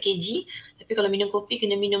setiap kg, tapi kalau minum kopi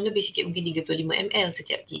kena minum lebih sikit, mungkin 35 ml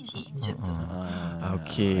setiap kg macam tu.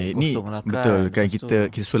 Okey, Air ni kosong lah betul kan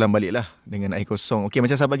Lepas kita sulam baliklah dengan air kosong. Okey,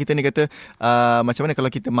 macam sahabat kita ni kata macam mana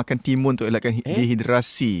kalau kita makan timun untuk elakkan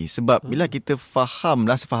dehidrasi, sebab bila kita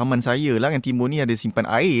fahamlah, sefahaman saya lah kan, timun ni ada simpan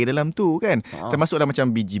air dalam tu kan. Termasuklah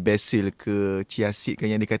macam biji basil ke chia seed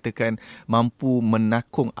kan yang dikatakan mampu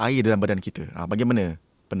menakung air dalam badan kita. Bagaimana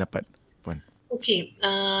pendapat puan? Okey,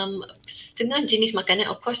 setengah jenis makanan,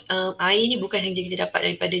 of course air ni bukan hanya kita dapat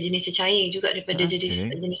daripada jenis cecair, juga daripada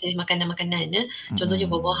jenis-jenis makanan-makanan, ya. Contohnya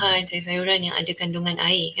buah-buahan, sayur-sayuran yang ada kandungan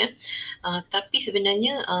air, ya. Tapi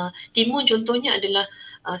sebenarnya timun contohnya adalah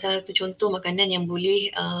salah satu contoh makanan yang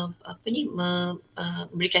boleh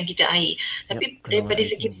memberikan kita air. Tapi daripada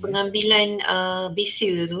segi pengambilan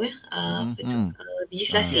basil tu, biji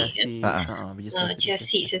selasih, chia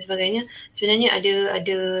seeds dan sebagainya, sebenarnya ada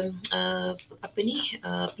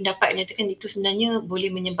pendapat menyatakan itu sebenarnya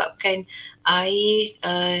boleh menyebabkan air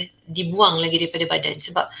dibuang lagi daripada badan,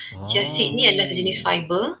 sebab chia seed ni adalah sejenis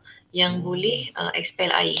fiber yang boleh expel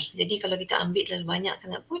air. Jadi kalau kita ambil terlalu banyak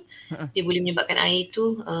sangat pun dia boleh menyebabkan air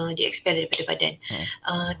tu di-expel daripada badan.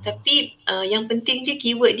 Tapi yang penting dia,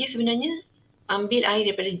 keyword dia sebenarnya ambil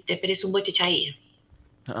air daripada sumber cecair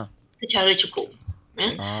secara cukup.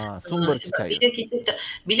 Sumber sebab cecair.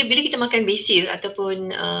 bila kita makan basil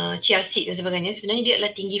ataupun chia seed dan sebagainya, sebenarnya dia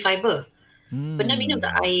adalah tinggi fiber. Pernah minum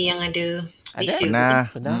tak air yang ada basil?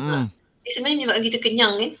 Pernah. Dia sebenarnya menyebabkan kita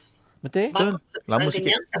kenyang kan? Betul? Lama sikit.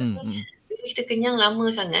 Kenyang, tapi bila kita kenyang lama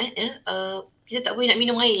sangat, ya, kita tak boleh nak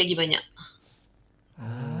minum air lagi banyak.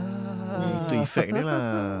 Itu efek dia lah.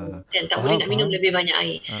 Dan tak boleh nak minum lebih banyak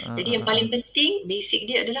air. Jadi yang paling penting, basic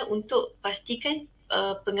dia adalah untuk pastikan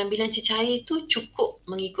pengambilan cecair tu cukup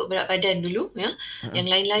mengikut berat badan dulu, ya. Yang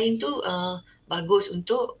lain-lain tu bagus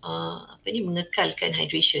untuk mengekalkan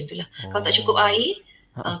hydration tu lah. Kalau tak cukup air,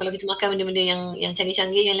 kalau kita makan benda-benda yang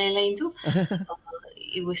canggih-canggih yang lain-lain tu,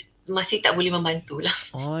 masih tak boleh membantu lah.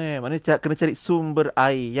 Maknanya kena cari sumber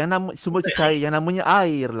air, sumber cecair yang namanya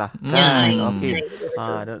air lah kan. Okey.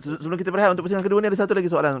 Sebelum kita berehat untuk persiapan kedua ni, ada satu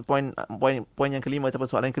lagi soalan, poin yang kelima ataupun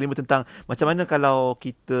soalan yang kelima tentang macam mana kalau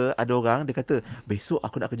kita ada orang dia kata besok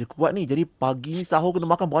aku nak kerja kuat ni, jadi pagi ni sahur kena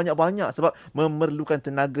makan banyak-banyak sebab memerlukan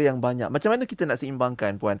tenaga yang banyak. Macam mana kita nak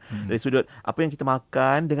seimbangkan puan dari sudut apa yang kita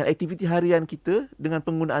makan dengan aktiviti harian kita dengan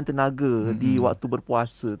penggunaan tenaga di waktu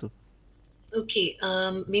berpuasa tu? Okey,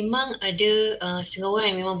 memang ada setengah orang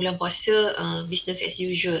yang memang bulan puasa business as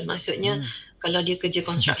usual. Maksudnya kalau dia kerja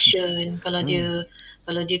construction, kalau dia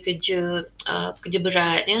kerja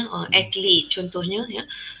berat, ya, atlet contohnya, ya,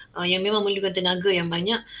 yang memang memerlukan tenaga yang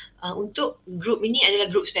banyak, untuk grup ini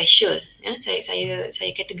adalah grup special, ya.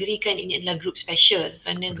 Saya kategorikan ini adalah grup special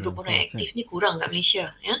kerana grup orang aktif ni kurang kat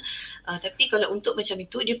Malaysia, ya. Tapi kalau untuk macam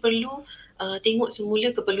itu, dia perlu tengok semula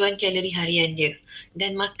keperluan kalori harian dia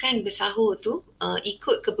dan makan bersahur tu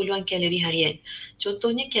ikut keperluan kalori harian.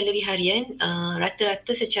 Contohnya kalori harian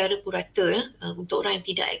rata-rata secara purata, ya, untuk orang yang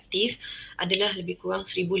tidak aktif adalah lebih kurang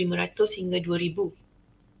 1,500 hingga 2,000.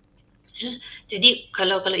 Jadi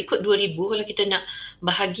kalau ikut 2,000, kalau kita nak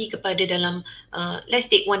bahagi kepada dalam let's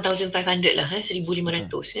take 1,500 lah,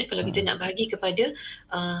 1,500, ya. Kalau kita nak bahagi kepada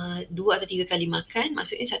 2 atau 3 kali makan,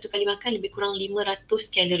 maksudnya satu kali makan lebih kurang 500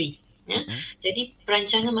 kalori. Ya. Jadi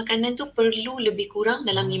perancangan makanan tu perlu lebih kurang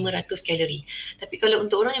dalam 500 kalori. Tapi kalau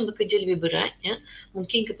untuk orang yang bekerja lebih berat, ya,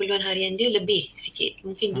 mungkin keperluan harian dia lebih sikit,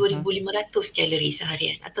 mungkin 2,500 kalori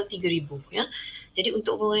seharian atau 3,000, ya. Jadi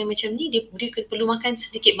untuk orang yang macam ni, dia perlu makan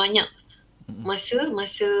sedikit banyak masa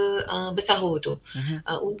bersahur tu,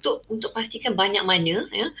 untuk pastikan banyak mana,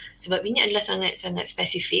 ya, sebab ini adalah sangat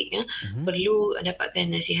spesifik, ya. Perlu dapatkan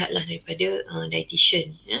nasihat lah daripada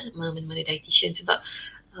dietitian, ya, mana-mana dietitian, sebab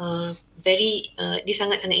dia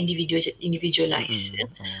sangat-sangat individualized, ya.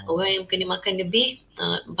 Orang yang kena makan lebih,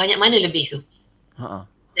 banyak mana lebih tu,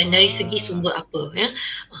 dan dari segi sumber apa, ya.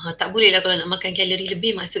 Tak boleh lah kalau nak makan kalori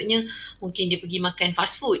lebih, maksudnya mungkin dia pergi makan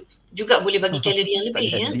fast food juga boleh bagi kalori yang lebih,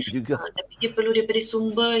 ya. Tapi dia perlu daripada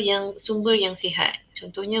sumber yang sihat.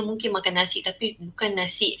 Contohnya mungkin makan nasi tapi bukan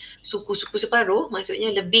nasi suku-suku separuh,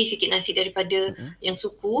 maksudnya lebih sikit nasi daripada yang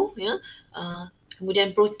suku, ya.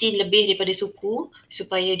 Kemudian protein lebih daripada suku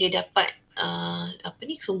supaya dia dapat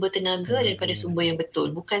sumber tenaga daripada sumber yang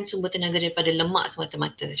betul, bukan sumber tenaga daripada lemak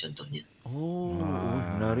semata-mata contohnya.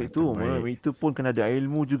 Menarik tu. Terbaik. Itu pun kena ada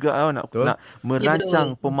ilmu juga nak Betul.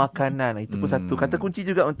 merancang pemakanan. Itu pun satu kata kunci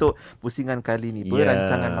juga untuk pusingan kali ni,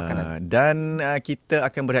 perancangan makanan. Dan kita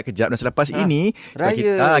akan berehat kejap, dan selepas ini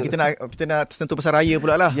raya. kita nak tersentuh pasal raya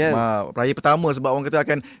pula lah. Raya pertama, sebab orang kata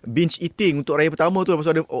akan binge eating untuk raya pertama tu, lepas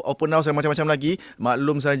tu ada open house dan macam-macam lagi.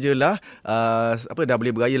 Maklum sajalah dah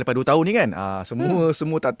boleh beraya lepas 2 tahun ni kan.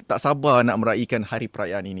 Semua tak sabar nak meraihkan hari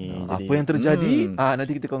perayaan ini. Jadi, apa yang terjadi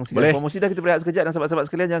nanti kita kongsikan. Puan Musyidah, kita berehat sekejap, dan sahabat-sahabat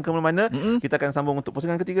sekalian jangan ke mana-mana. Kita akan sambung untuk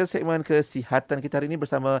pusingan ketiga segmen Kesihatan kita hari ini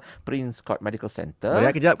bersama Prince Court Medical Center.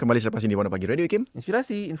 Berehat kejap, kembali selepas ini Warna Pagi Radio IKIM.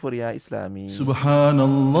 Inspirasi Inforia Islami.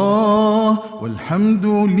 Subhanallah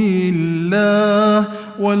walhamdulillah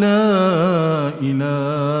wa la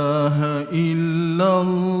ilaha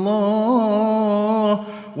illallah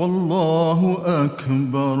wallahu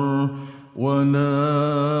akbar wa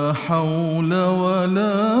la hawla wa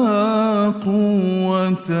la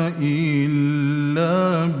quwwata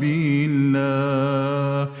illa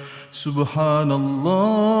billah.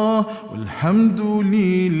 Subhanallah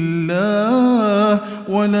walhamdulillah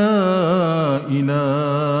wa la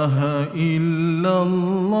ilaha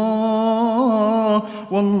illallah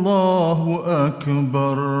wallahu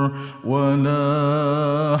akbar wa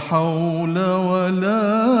la hawla wa la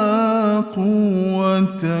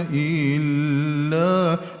quwwata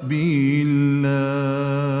illa billah.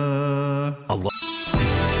 Allah.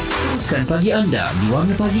 Teruskan pagi anda di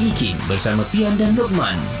Warna Pagi IKIM bersama Pian dan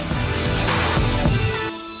Lokman.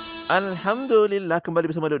 Alhamdulillah, kembali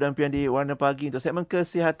bersama Dok dan Pian di Warna Pagi untuk segmen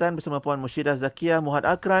Kesihatan bersama Puan Musyidah Zakiah Muhammad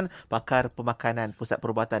Akran, pakar pemakanan Pusat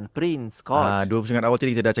Perubatan Prince Court. 2 pusingan awal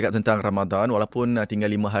tadi kita dah cakap tentang Ramadan, walaupun tinggal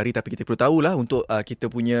 5 hari, tapi kita perlu tahulah untuk kita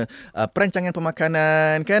punya perancangan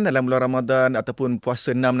pemakanan kan dalam bulan Ramadan ataupun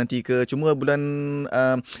puasa 6 nanti ke. Cuma bulan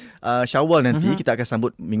Syawal nanti kita akan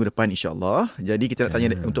sambut minggu depan insya-Allah. Jadi kita nak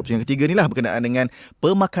tanya untuk pusingan ketiga ni lah berkenaan dengan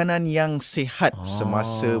pemakanan yang sihat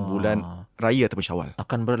semasa bulan Raya ataupun Syawal.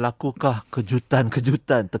 Akan berlakukah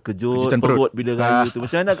kejutan-kejutan, terkejut perut bila raya tu?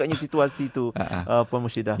 Macam mana agaknya situasi tu, Puan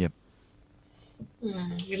Musyidah?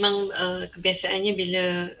 Memang kebiasaannya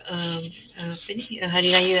bila hari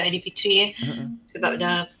raya Aidilfitri sebab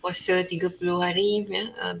dah puasa 30 hari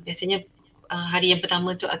biasanya hari yang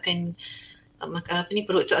pertama tu akan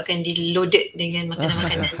perut tu akan di-loaded dengan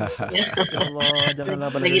makanan-makanan. Allah,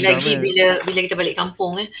 janganlah lagi-lagi bila kita balik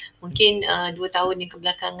kampung mungkin 2 tahun yang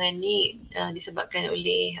kebelakangan ni disebabkan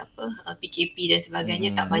oleh PKP dan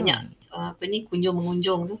sebagainya, tak banyak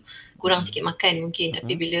kunjung-mengunjung tu, kurang sikit makan mungkin,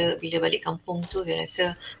 tapi bila balik kampung tu saya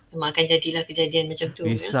rasa memang akan jadilah kejadian macam tu.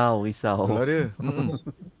 Risau.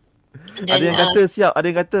 Dan, ada yang kata siap, ada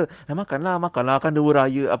yang kata makanlah kan 2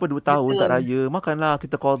 tahun tak raya, makanlah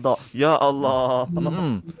kita qada. Ya Allah.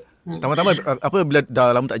 Tama-tama bila dah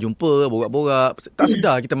lama tak jumpa, borak-borak, tak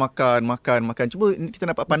sedar kita makan. Cuba kita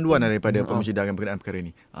dapat panduan daripada Puan Musyidah berkenaan perkara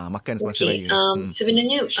ni. Makan semasa raya.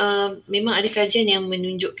 Sebenarnya memang ada kajian yang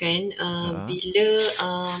menunjukkan bila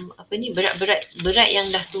berat yang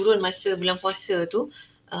dah turun masa bulan puasa tu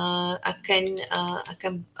akan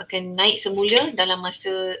naik semula dalam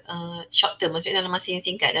masa short term, maksudnya dalam masa yang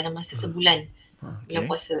singkat, dalam masa sebulan bulan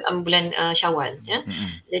puasa, bulan Syawal ya.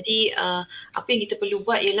 Jadi apa yang kita perlu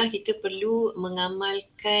buat ialah kita perlu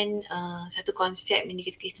mengamalkan satu konsep yang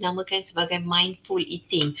kita namakan sebagai mindful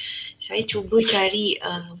eating. Saya cuba cari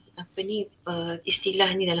istilah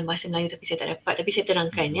ni dalam bahasa Melayu tapi saya tak dapat, tapi saya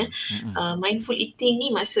terangkan ya. Mindful eating ni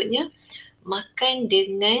maksudnya makan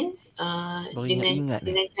dengan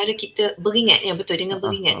cara kita beringat, betul, dengan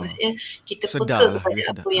beringat. Maksudnya kita peka kepada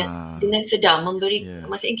apa yang dengan sedar memberi,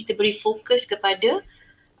 maksudnya kita beri fokus kepada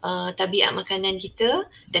tabiat makanan kita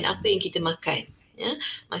dan apa yang kita makan. Ya,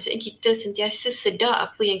 maksudnya kita sentiasa sedar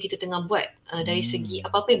apa yang kita tengah buat dari segi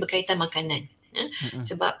apa-apa yang berkaitan makanan. Ya.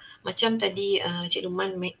 Sebab macam tadi Cik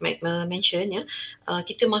Luman mention ya,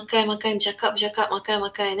 kita makan bercakap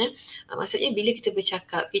makan ya. Maksudnya bila kita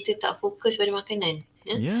bercakap kita tak fokus pada makanan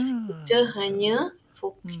ya. Kita hanya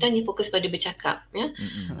fokus pada bercakap ya.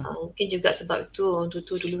 Mungkin juga sebab tu orang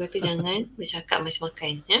tutu dulu kata jangan bercakap masa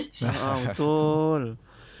makan ya. Betul.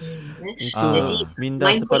 Itu Jadi minda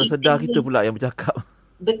separuh sedar kita pula yang bercakap.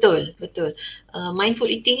 Betul. Mindful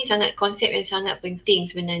eating ni konsep yang sangat penting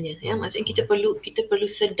sebenarnya ya. Maksudnya kita perlu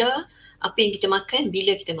sedar apa yang kita makan,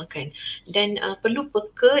 bila kita makan. Dan perlu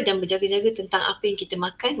peka dan berjaga-jaga tentang apa yang kita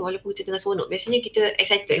makan walaupun kita tengah seronok. Biasanya kita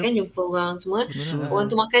excited kan jumpa orang semua. Orang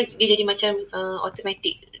tu makan, dia jadi macam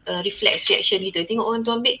automatic reflex reaction kita. Tengok orang tu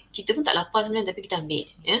ambil, kita pun tak lapar sebenarnya tapi kita ambil.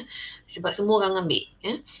 Ya? Sebab semua orang ambil.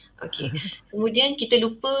 Ya? Okey. Kemudian kita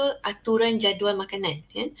lupa aturan jadual makanan.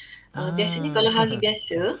 Ya? Biasanya kalau hari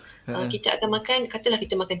biasa, kita akan makan, katalah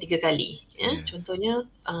kita makan 3 kali. Ya? Contohnya,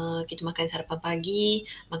 kita makan sarapan pagi,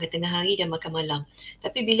 makan tengah hari dan makan malam.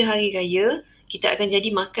 Tapi bila hari raya, kita akan jadi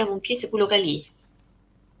makan mungkin 10 kali.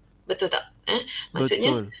 Betul tak?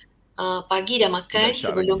 Maksudnya, Betul. pagi dah makan Dahsyat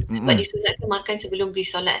sebelum, lagi. sebab disunatkan makan sebelum pergi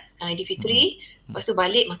solat Aidilfitri, lepas tu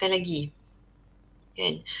balik makan lagi.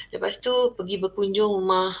 Kan? Lepas tu pergi berkunjung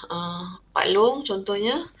rumah Pak Long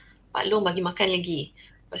contohnya, Pak Long bagi makan lagi.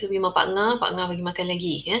 Lepas tu pergi rumah Pak Ngah bagi makan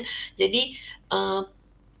lagi. Ya? Jadi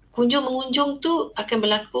kunjung-mengunjung tu akan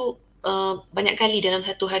berlaku banyak kali dalam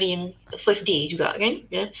satu hari yang first day juga kan.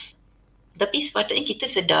 Ya? Tapi sepatutnya kita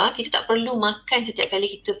sedar kita tak perlu makan setiap kali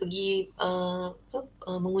kita pergi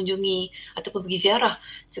mengunjungi ataupun pergi ziarah,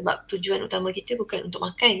 sebab tujuan utama kita bukan untuk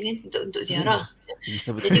makan kan, untuk ziarah. Ya,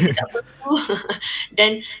 betul. Jadi kita tak perlu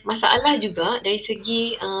dan masalah juga dari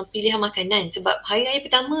segi pilihan makanan, sebab hari raya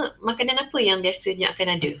pertama makanan apa yang biasanya akan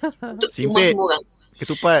ada untuk rumah Simpit, semua orang?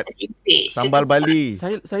 ketupat, Simpit, sambal ketupat. Bali.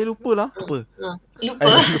 Saya lupalah. Apa?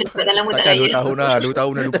 Lupa sebab dah lama tak Takkan raya. 2 tahun dah. 2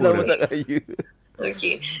 tahun dah lupa Lama dah. tak raya.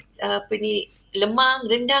 Okey. Apa ni, lemang,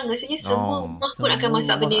 rendang, rasanya semua rumah pun semua akan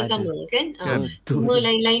masak rumah benda yang ada. sama kan. Betul. Cuma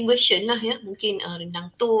lain-lain version lah ya. Mungkin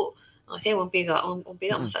rendang tok. Saya orang Perak, orang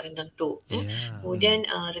Perak masak rendang tok. Ya. Kemudian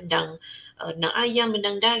rendang ayam,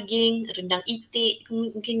 rendang daging, rendang itik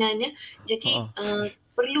kemungkinan ya. Jadi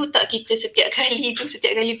perlu tak kita setiap kali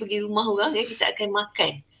pergi rumah orang ya, kita akan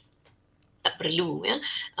makan? Tak perlu ya.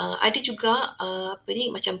 Ada juga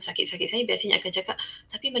macam sakit-sakit saya biasanya akan cakap,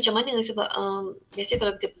 tapi macam mana sebab biasanya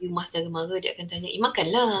kalau kita pergi rumah saudara mara dia akan tanya,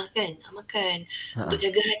 makanlah kan, makan. Untuk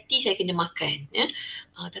jaga hati saya kena makan ya.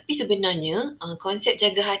 Tapi sebenarnya konsep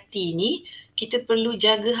jaga hati ni, kita perlu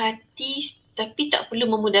jaga hati tapi tak perlu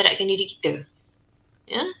memudaratkan diri kita.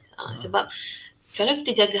 Ya. Sebab kalau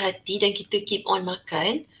kita jaga hati dan kita keep on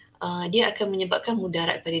makan, dia akan menyebabkan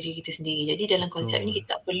mudarat pada diri kita sendiri. Jadi dalam konsep ni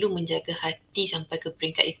kita tak perlu menjaga hati sampai ke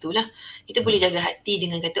peringkat itulah. Kita boleh jaga hati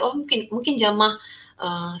dengan kata, mungkin jamah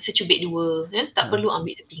secubit 2, ya? Tak perlu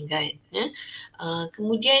ambil sepinggan. Ya?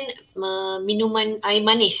 Kemudian minuman air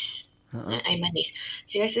manis. Air manis.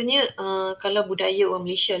 Rasanya kalau budaya orang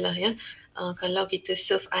Malaysia lah ya, kalau kita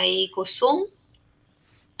serve air kosong,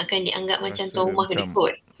 akan dianggap macam tuan rumah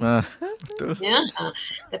kedekut. Betul. Ya,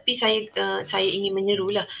 tapi saya ingin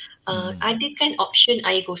menyerulah, adakan option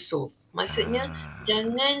air kosong. Maksudnya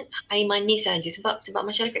jangan air manis saja, sebab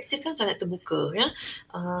masyarakat kita sekarang sangat terbuka ya.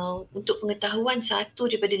 Untuk pengetahuan, 1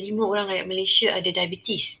 daripada 5 orang rakyat Malaysia ada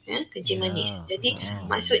diabetes ya, kencing manis. Jadi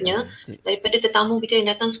maksudnya daripada tetamu kita yang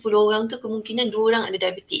datang 10 orang tu, kemungkinan 2 orang ada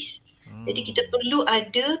diabetes. Jadi kita perlu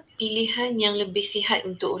ada pilihan yang lebih sihat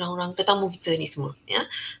untuk orang-orang tetamu kita ni semua ya.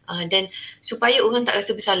 Dan supaya orang tak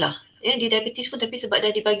rasa bersalah ya, dia diabetes pun tapi sebab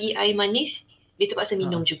dah dibagi air manis, dia terpaksa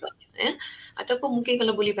minum juga ya. Ataupun mungkin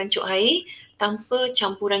kalau boleh bancuk air tanpa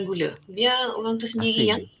campuran gula, biar orang tu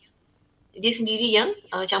sendiri yang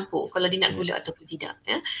campur kalau dia nak gula ataupun tidak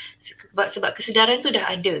ya. Sebab kesedaran tu dah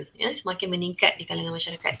ada ya, semakin meningkat di kalangan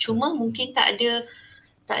masyarakat. Cuma mungkin tak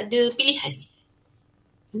ada pilihan.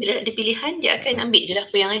 Bila ada pilihan, dia akan ambil je lah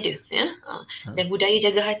apa yang ada ya. Dan budaya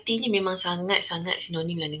jaga hati ni memang sangat-sangat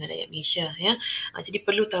sinonim lah dengan rakyat Malaysia ya. Jadi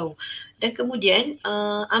perlu tahu. Dan kemudian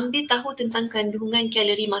ambil tahu tentang kandungan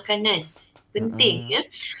kalori makanan. Penting ya.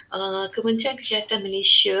 Kementerian Kesihatan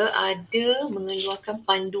Malaysia ada mengeluarkan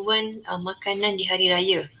panduan makanan di hari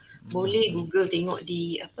raya. Boleh Google tengok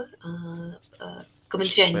di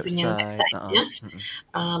kementerian punya website ya.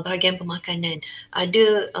 Bahagian pemakanan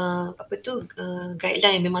ada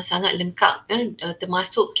guideline yang memang sangat lengkap ya,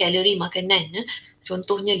 termasuk kalori makanan ya.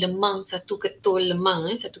 Contohnya lemang, satu ketul lemang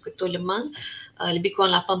lebih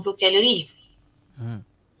kurang 80 kalori.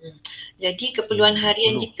 Jadi keperluan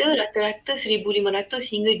harian kita rata-rata 1,500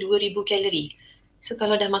 hingga 2,000 kalori. So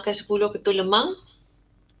kalau dah makan 10 ketul lemang,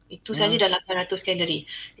 itu saja dah 800 kalori.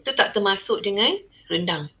 Itu tak termasuk dengan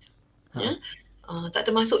rendang ya. Tak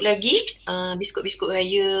termasuk lagi biskut-biskut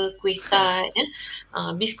raya, kuih tart ya.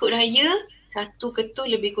 Biskut raya satu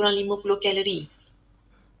ketul lebih kurang 50 kalori.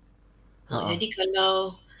 Jadi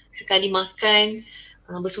kalau sekali makan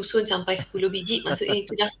bersusun sampai 10 biji, maksudnya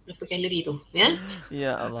itu dah berapa kalori tu ya.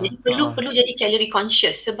 Ya Allah. Jadi perlu jadi kalori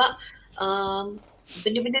conscious, sebab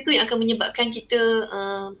benda-benda tu yang akan menyebabkan kita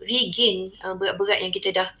regain berat-berat yang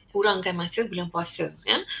kita dah kurangkan masa bulan puasa,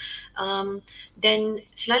 ya. Dan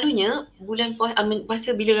selalunya bulan puasa,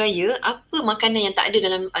 masa bila raya, apa makanan yang tak ada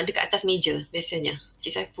dalam dekat atas meja biasanya?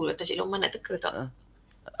 Cik Saiful atau Cik Lokman nak teka tak?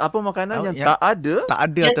 Apa makanan yang yang tak ada tak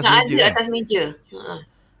ada Yang atas tak meja ada atas meja.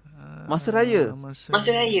 masa raya? Masa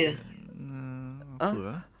raya.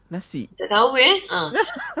 Apa? Nasi. Tak tahu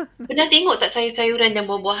Pernah tengok tak sayur-sayuran dan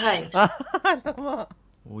buah-buahan Alamak.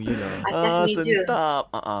 Oh iyalah. atas meja? Sentap.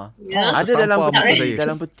 Ya. Ada dalam Tertampar peti, muka saya.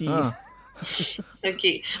 dalam peti.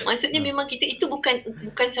 Okey. Maksudnya memang kita itu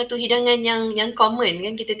bukan satu hidangan yang common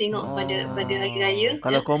kan kita tengok pada hari raya.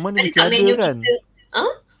 Kalau common Ada ni mesti tak ada menu kan? kita?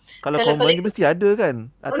 Kalau Kalau common ni mesti ada kan?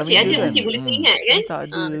 Atas Mesti meja ada, kan? mesti boleh teringat kan? Tak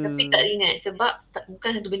ada. Tapi tak ingat sebab bukan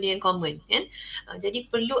satu benda yang common kan. Jadi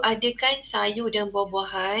perlu adakan sayur dan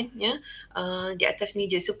buah-buahan ya di atas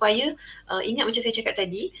meja supaya ingat macam saya cakap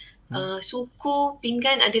tadi, suku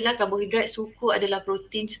pinggan adalah karbohidrat, suku adalah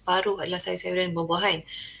protein, separuh adalah sayur-sayuran dan buah-buahan.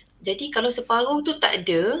 Jadi kalau separuh tu tak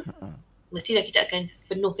ada, mestilah kita akan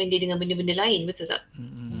penuhkan dia dengan benda-benda lain, betul tak?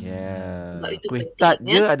 Sebab itu Kuih penting, tart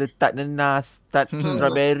ya. je ada tart nenas, tart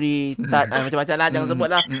strawberry, tart macam-macam lah, jangan sebut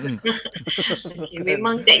lah. Okay,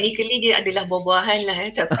 memang technically dia adalah buah-buahan lah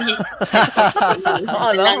tapi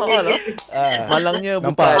Malangnya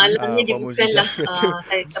Nampak? bukan. malangnya dia Pak bukanlah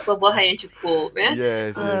Musyidah buah-buahan yang cukup ya.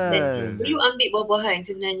 Yes. Perlu ambil buah-buahan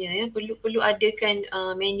sebenarnya ya. Perlu adakan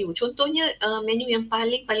menu. Contohnya menu yang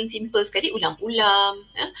paling simple sekali ulam-ulam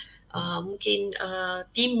ya. Mungkin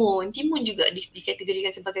timun juga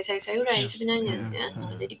dikategorikan sebagai sayur-sayuran sebenarnya ya.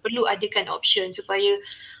 Jadi perlu adakan option supaya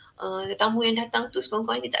tetamu yang datang tu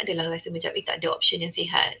sekurang-kurangnya dia tak adalah rasa macam tak ada option yang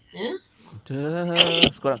sihat ya.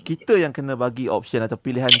 Sekarang kita yang kena bagi option atau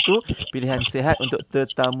pilihan tu, pilihan sihat untuk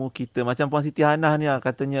tetamu kita. Macam Puan Siti Hanah ni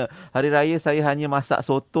katanya, hari raya saya hanya masak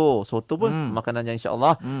soto. Soto pun makanan yang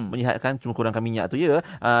insya-Allah menyihatkan, cuma kurangkan minyak tu ya.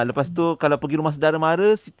 Lepas tu kalau pergi rumah saudara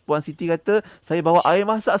mara, Puan Siti kata saya bawa air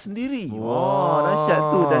masak sendiri. Dahsyat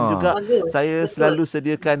tu. Dan juga Bagus, saya betul. selalu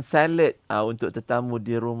sediakan salad untuk tetamu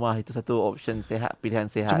di rumah. Itu satu option sihat, pilihan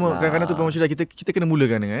sihat. Cuma kadang-kadang tu Pak Musyidah kita kena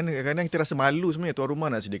mulakan kan. Kadang-kadang kita rasa malu sebenarnya tuan rumah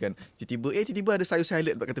nak sediakan. Tiba-tiba ada sayur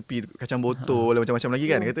salad kat tepi, kacang botol macam-macam lagi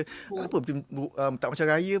kan. Kata apa tak macam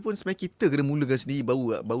raya pun sebenarnya kita kena mulakan sendiri,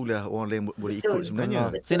 barulah orang lain boleh ikut Betul.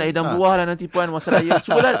 sebenarnya. Saya nak hidang buah lah nanti Puan masa raya.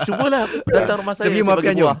 Cubalah datang rumah saya. Dia Saya bagi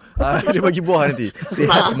makan jom. buah. Dia bagi buah nanti.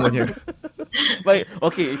 Sihat semuanya. Baik,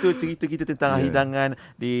 okey, itu cerita kita tentang hidangan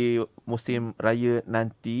di musim raya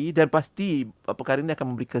nanti, dan pasti perkara ini akan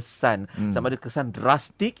memberi kesan, sama ada kesan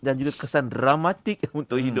drastik dan juga kesan dramatik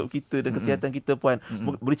untuk hidup kita dan kesihatan kita Puan.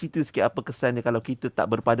 Boleh cerita sikit apa kesannya kalau kita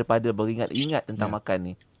tak berpada-pada beringat-ingat tentang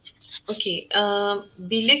makan ni? Okey,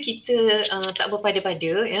 bila kita tak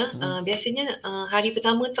berpada-pada ya, biasanya hari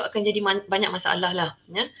pertama tu akan jadi banyak masalah lah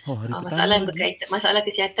ya. Masalah yang berkaitan, masalah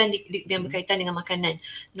kesihatan yang berkaitan dengan makanan.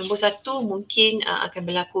 Nombor satu mungkin akan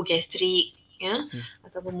berlaku gastrik ya,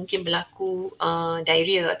 ataupun mungkin berlaku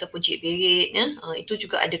diarrhea ataupun cik berit ya. Itu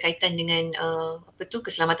juga ada kaitan dengan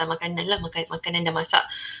keselamatan makanan lah, makanan dah masak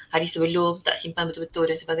hari sebelum, tak simpan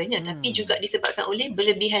betul-betul dan sebagainya. Tapi juga disebabkan oleh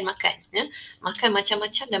berlebihan makan ya. Makan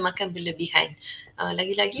macam-macam dan makan berlebihan.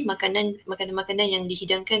 Lagi-lagi makanan-makanan yang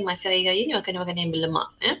dihidangkan masa hari raya ni makanan-makanan yang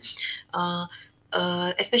berlemak ya.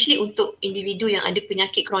 Especially untuk individu yang ada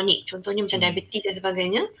penyakit kronik, contohnya macam diabetes dan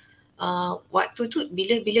sebagainya. Waktu tu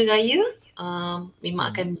bila raya memang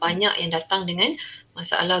akan banyak yang datang dengan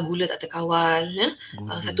masalah gula tak terkawal ya.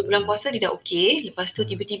 Satu bulan puasa dia dah okey, lepas tu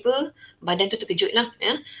tiba-tiba badan tu terkejut lah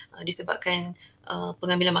ya, disebabkan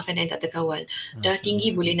pengambilan makanan yang tak terkawal. Dah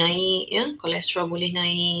tinggi boleh naik ya, kolesterol boleh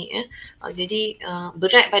naik ya. Jadi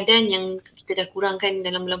berat badan yang kita dah kurangkan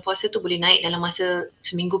dalam bulan puasa tu boleh naik dalam masa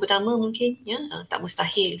seminggu pertama mungkin ya. Tak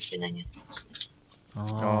mustahil sebenarnya.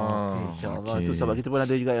 Okay, insyaAllah. Itu sebab kita pun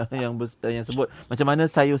ada juga yang sebut macam mana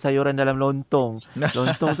sayur-sayuran dalam lontong.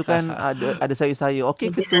 Lontong tu kan ada sayur-sayur. Okey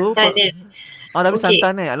ke tu? Tapi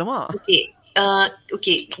santan alamak. Okey.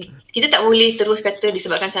 Kita tak boleh terus kata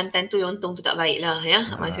disebabkan santan tu lontong tu tak baik lah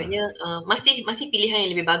ya. Maksudnya masih pilihan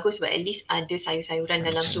yang lebih bagus sebab at least ada sayur-sayuran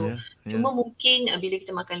dalam tu. Cuma mungkin bila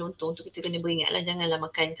kita makan lontong tu kita kena beringatlah janganlah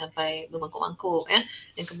makan sampai bermangkuk-mangkuk ya.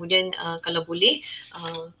 Dan kemudian kalau boleh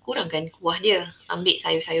kurangkan kuah dia, ambil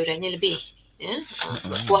sayur-sayurannya lebih ya.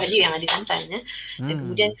 Sebab kuah dia yang ada santan ya. Dan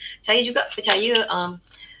kemudian saya juga percaya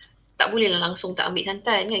tak bolehlah langsung tak ambil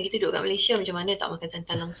santan kan. Kita duduk kat Malaysia macam mana tak makan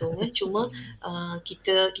santan langsung kan. Cuma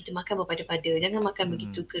kita makan berpada-pada. Jangan makan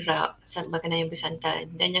begitu kerap makanan yang bersantan,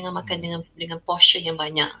 dan jangan makan dengan portion yang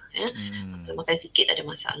banyak ya. Kalau makan sikit tak ada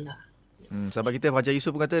masalah. Sahabat kita Fajar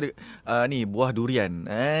Yusof pun kata ni buah durian.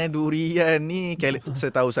 Durian ni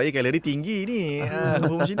setahu saya kalori tinggi ni.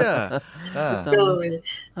 Ibu Musyidah. Betul.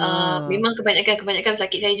 Ah. Memang kebanyakan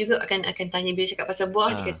sakit saya juga akan tanya bila cakap pasal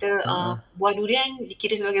buah, dia kata buah durian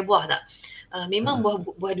dikira sebagai buah tak? Memang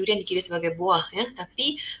buah durian dikira sebagai buah ya,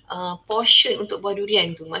 tapi portion untuk buah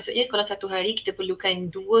durian tu maksudnya kalau satu hari kita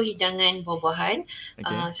perlukan 2 hidangan buah-buahan,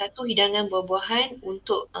 satu hidangan buah-buahan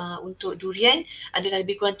untuk durian adalah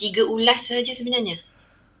lebih kurang 3 ulas saja sebenarnya.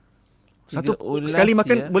 Sekali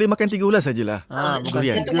makan boleh makan 3 ulas sajalah. Bukan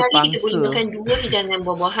Satu 3 hari kita boleh pangsa. makan 2 hidangan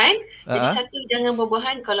buah-buahan. Jadi satu hidangan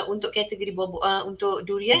buah-buahan kalau untuk kategori untuk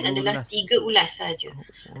durian 3 adalah ulas. 3 ulas saja.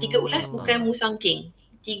 3 ulas bukan musangking.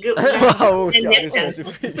 3 ulas Wow, bukan biasa.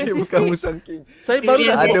 dia bukan musang king. Saya baru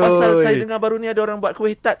nak sebut Aduh. pasal saya dengar baru ni ada orang buat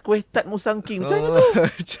kuih tat musang king. Macam mana tu?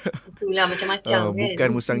 Itulah macam-macam kan. Bukan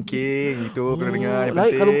musang king itu kena dengar yang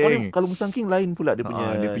Lain, penting. kalau musang king lain pula dia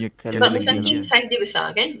punya. Dia punya Sebab kalori musang dia. king saiz dia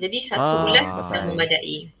besar kan. Jadi satu ulas dah faham.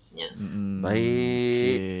 memadai. Ya.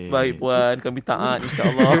 Baik Puan, kami taat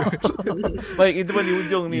insya-Allah. Baik, itu pun di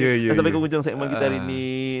ujung ni. Ya, Sampai ke ujung segmen kita hari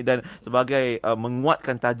ni, dan sebagai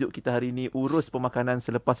menguatkan tajuk kita hari ni, urus pemakanan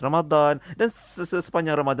selepas Ramadan dan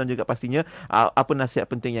sepanjang Ramadan juga pastinya. Apa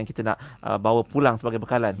nasihat penting yang kita nak bawa pulang sebagai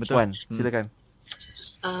bekalan? Betul. Puan, silakan.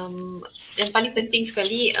 Yang paling penting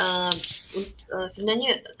sekali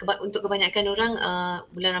sebenarnya untuk kebanyakan orang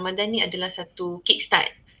bulan Ramadan ni adalah satu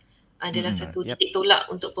kickstart, adalah satu titik tolak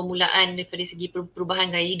untuk permulaan daripada segi perubahan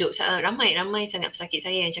gaya hidup. Ramai sangat pesakit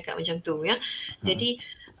saya yang cakap macam tu ya. Jadi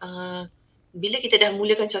bila kita dah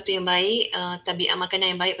mulakan sesuatu yang baik, tabiat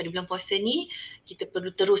makanan yang baik pada bulan puasa ni, kita perlu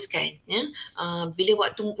teruskan ya. Bila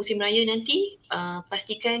waktu musim raya nanti,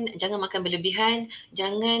 pastikan jangan makan berlebihan,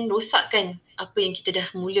 jangan rosakkan apa yang kita dah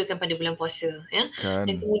mulakan pada bulan puasa ya.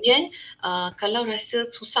 Dan kemudian kalau rasa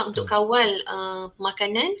susah untuk kawal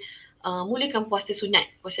makanan, mulakan puasa sunat,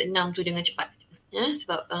 puasa 6 tu dengan cepat. Ya,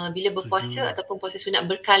 sebab bila berpuasa ataupun puasa sunat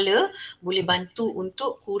berkala boleh bantu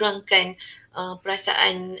untuk kurangkan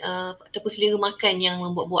perasaan ataupun selera makan yang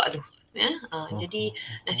membuat-buat tu. Ya, jadi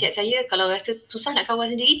nasihat saya kalau rasa susah nak kawal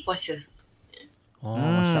sendiri, puasa.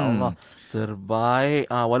 Masya-Allah. Terbaik.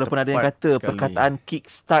 Walaupun ada yang Tepat kata sekali. perkataan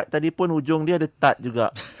kickstart tadi pun hujung dia ada tat juga.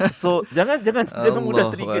 So jangan mudah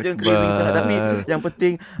Allahu trigger, jangan Akbar. craving sangat. Tapi yang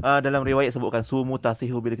penting dalam riwayat sebutkan sumu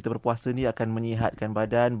tasihu, bila kita berpuasa ni akan menyihatkan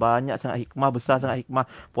badan. Banyak sangat hikmah, besar sangat hikmah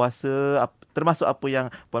puasa, termasuk apa yang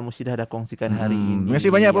Puan Musyidah dah kongsikan hari ini. Terima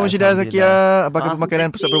kasih banyak Puan Musyidah Zakia. Apakah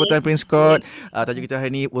pemakanan Pusat Perubatan Prince Court. Tajuk kita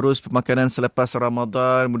hari ini urus pemakanan selepas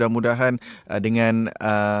Ramadan. Mudah-mudahan dengan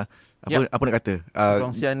apa nak kata?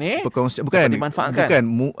 Perkongsian ni Bukan dimanfaatkan.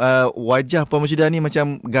 Wajah Puan Musyidah ni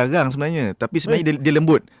macam garang sebenarnya, tapi sebenarnya dia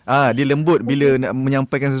lembut. Dia lembut bila nak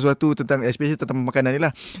menyampaikan sesuatu tentang, especially tentang makanan ni lah.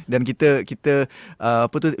 Dan kita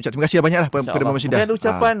ucap terima kasih banyaklah kepada Puan Musyidah. Mungkin ada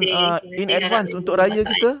ucapan in Terima kasih advance harap untuk raya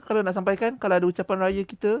bermanfaat. kita, kalau nak sampaikan, kalau ada ucapan raya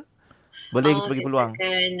kita, boleh kita bagi peluang.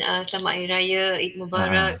 Selamat Hari Raya, Eid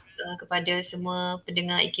Mubarak kepada semua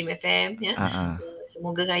pendengar IKIM FM ya.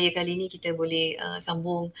 Semoga raya kali ni kita boleh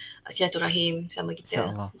sambung silaturahim sama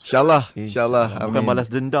kita. InsyaAllah. Bukan balas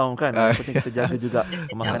dendam kan. Yang penting kita jaga juga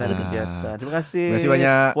pemakanan dan kesihatan. Terima kasih. Terima kasih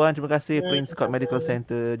banyak. Puan, terima kasih Prince Court Medical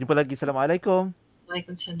Center. Jumpa lagi. Assalamualaikum.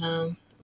 Waalaikumsalam.